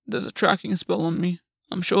 There's a tracking spell on me.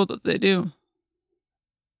 I'm sure that they do.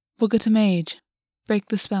 We'll get a mage. Break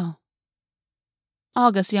the spell.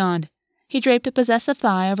 August yawned. He draped a possessive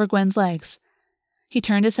thigh over Gwen's legs. He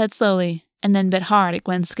turned his head slowly, and then bit hard at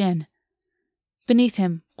Gwen's skin. Beneath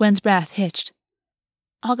him, Gwen's breath hitched.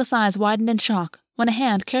 August's eyes widened in shock when a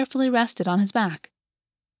hand carefully rested on his back.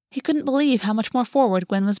 He couldn't believe how much more forward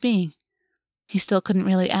Gwyn was being. He still couldn't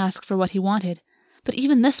really ask for what he wanted, but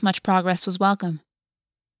even this much progress was welcome.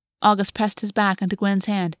 August pressed his back into Gwen's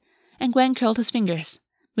hand, and Gwyn curled his fingers,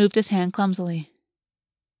 moved his hand clumsily.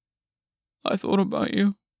 I thought about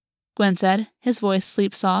you, Gwyn said, his voice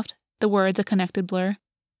sleep-soft, the words a connected blur.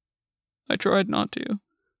 I tried not to.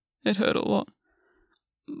 It hurt a lot.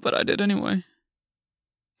 But I did anyway.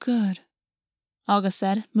 Good, August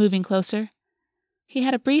said, moving closer. He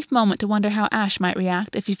had a brief moment to wonder how Ash might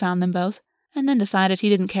react if he found them both, and then decided he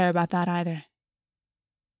didn't care about that either.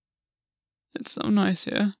 It's so nice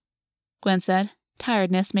here, Gwyn said,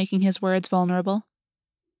 tiredness making his words vulnerable.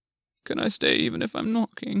 Can I stay even if I'm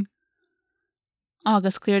not king?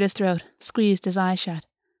 August cleared his throat, squeezed his eyes shut.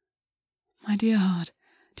 My dear heart,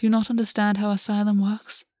 do you not understand how asylum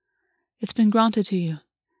works? It's been granted to you.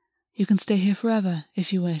 You can stay here forever,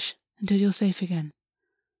 if you wish, until you're safe again.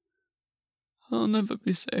 I'll never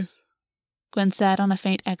be safe, Gwyn said on a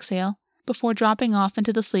faint exhale, before dropping off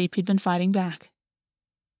into the sleep he'd been fighting back.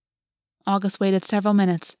 August waited several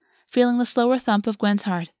minutes, feeling the slower thump of Gwen's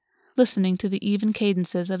heart, listening to the even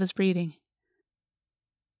cadences of his breathing.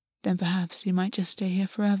 Then perhaps you might just stay here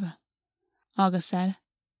forever, August said.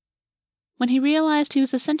 When he realized he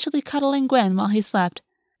was essentially cuddling Gwyn while he slept,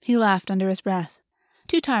 he laughed under his breath,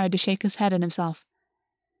 too tired to shake his head at himself.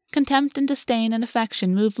 Contempt and disdain and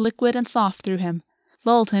affection moved liquid and soft through him,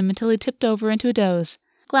 lulled him until he tipped over into a doze,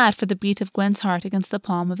 glad for the beat of Gwen's heart against the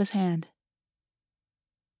palm of his hand.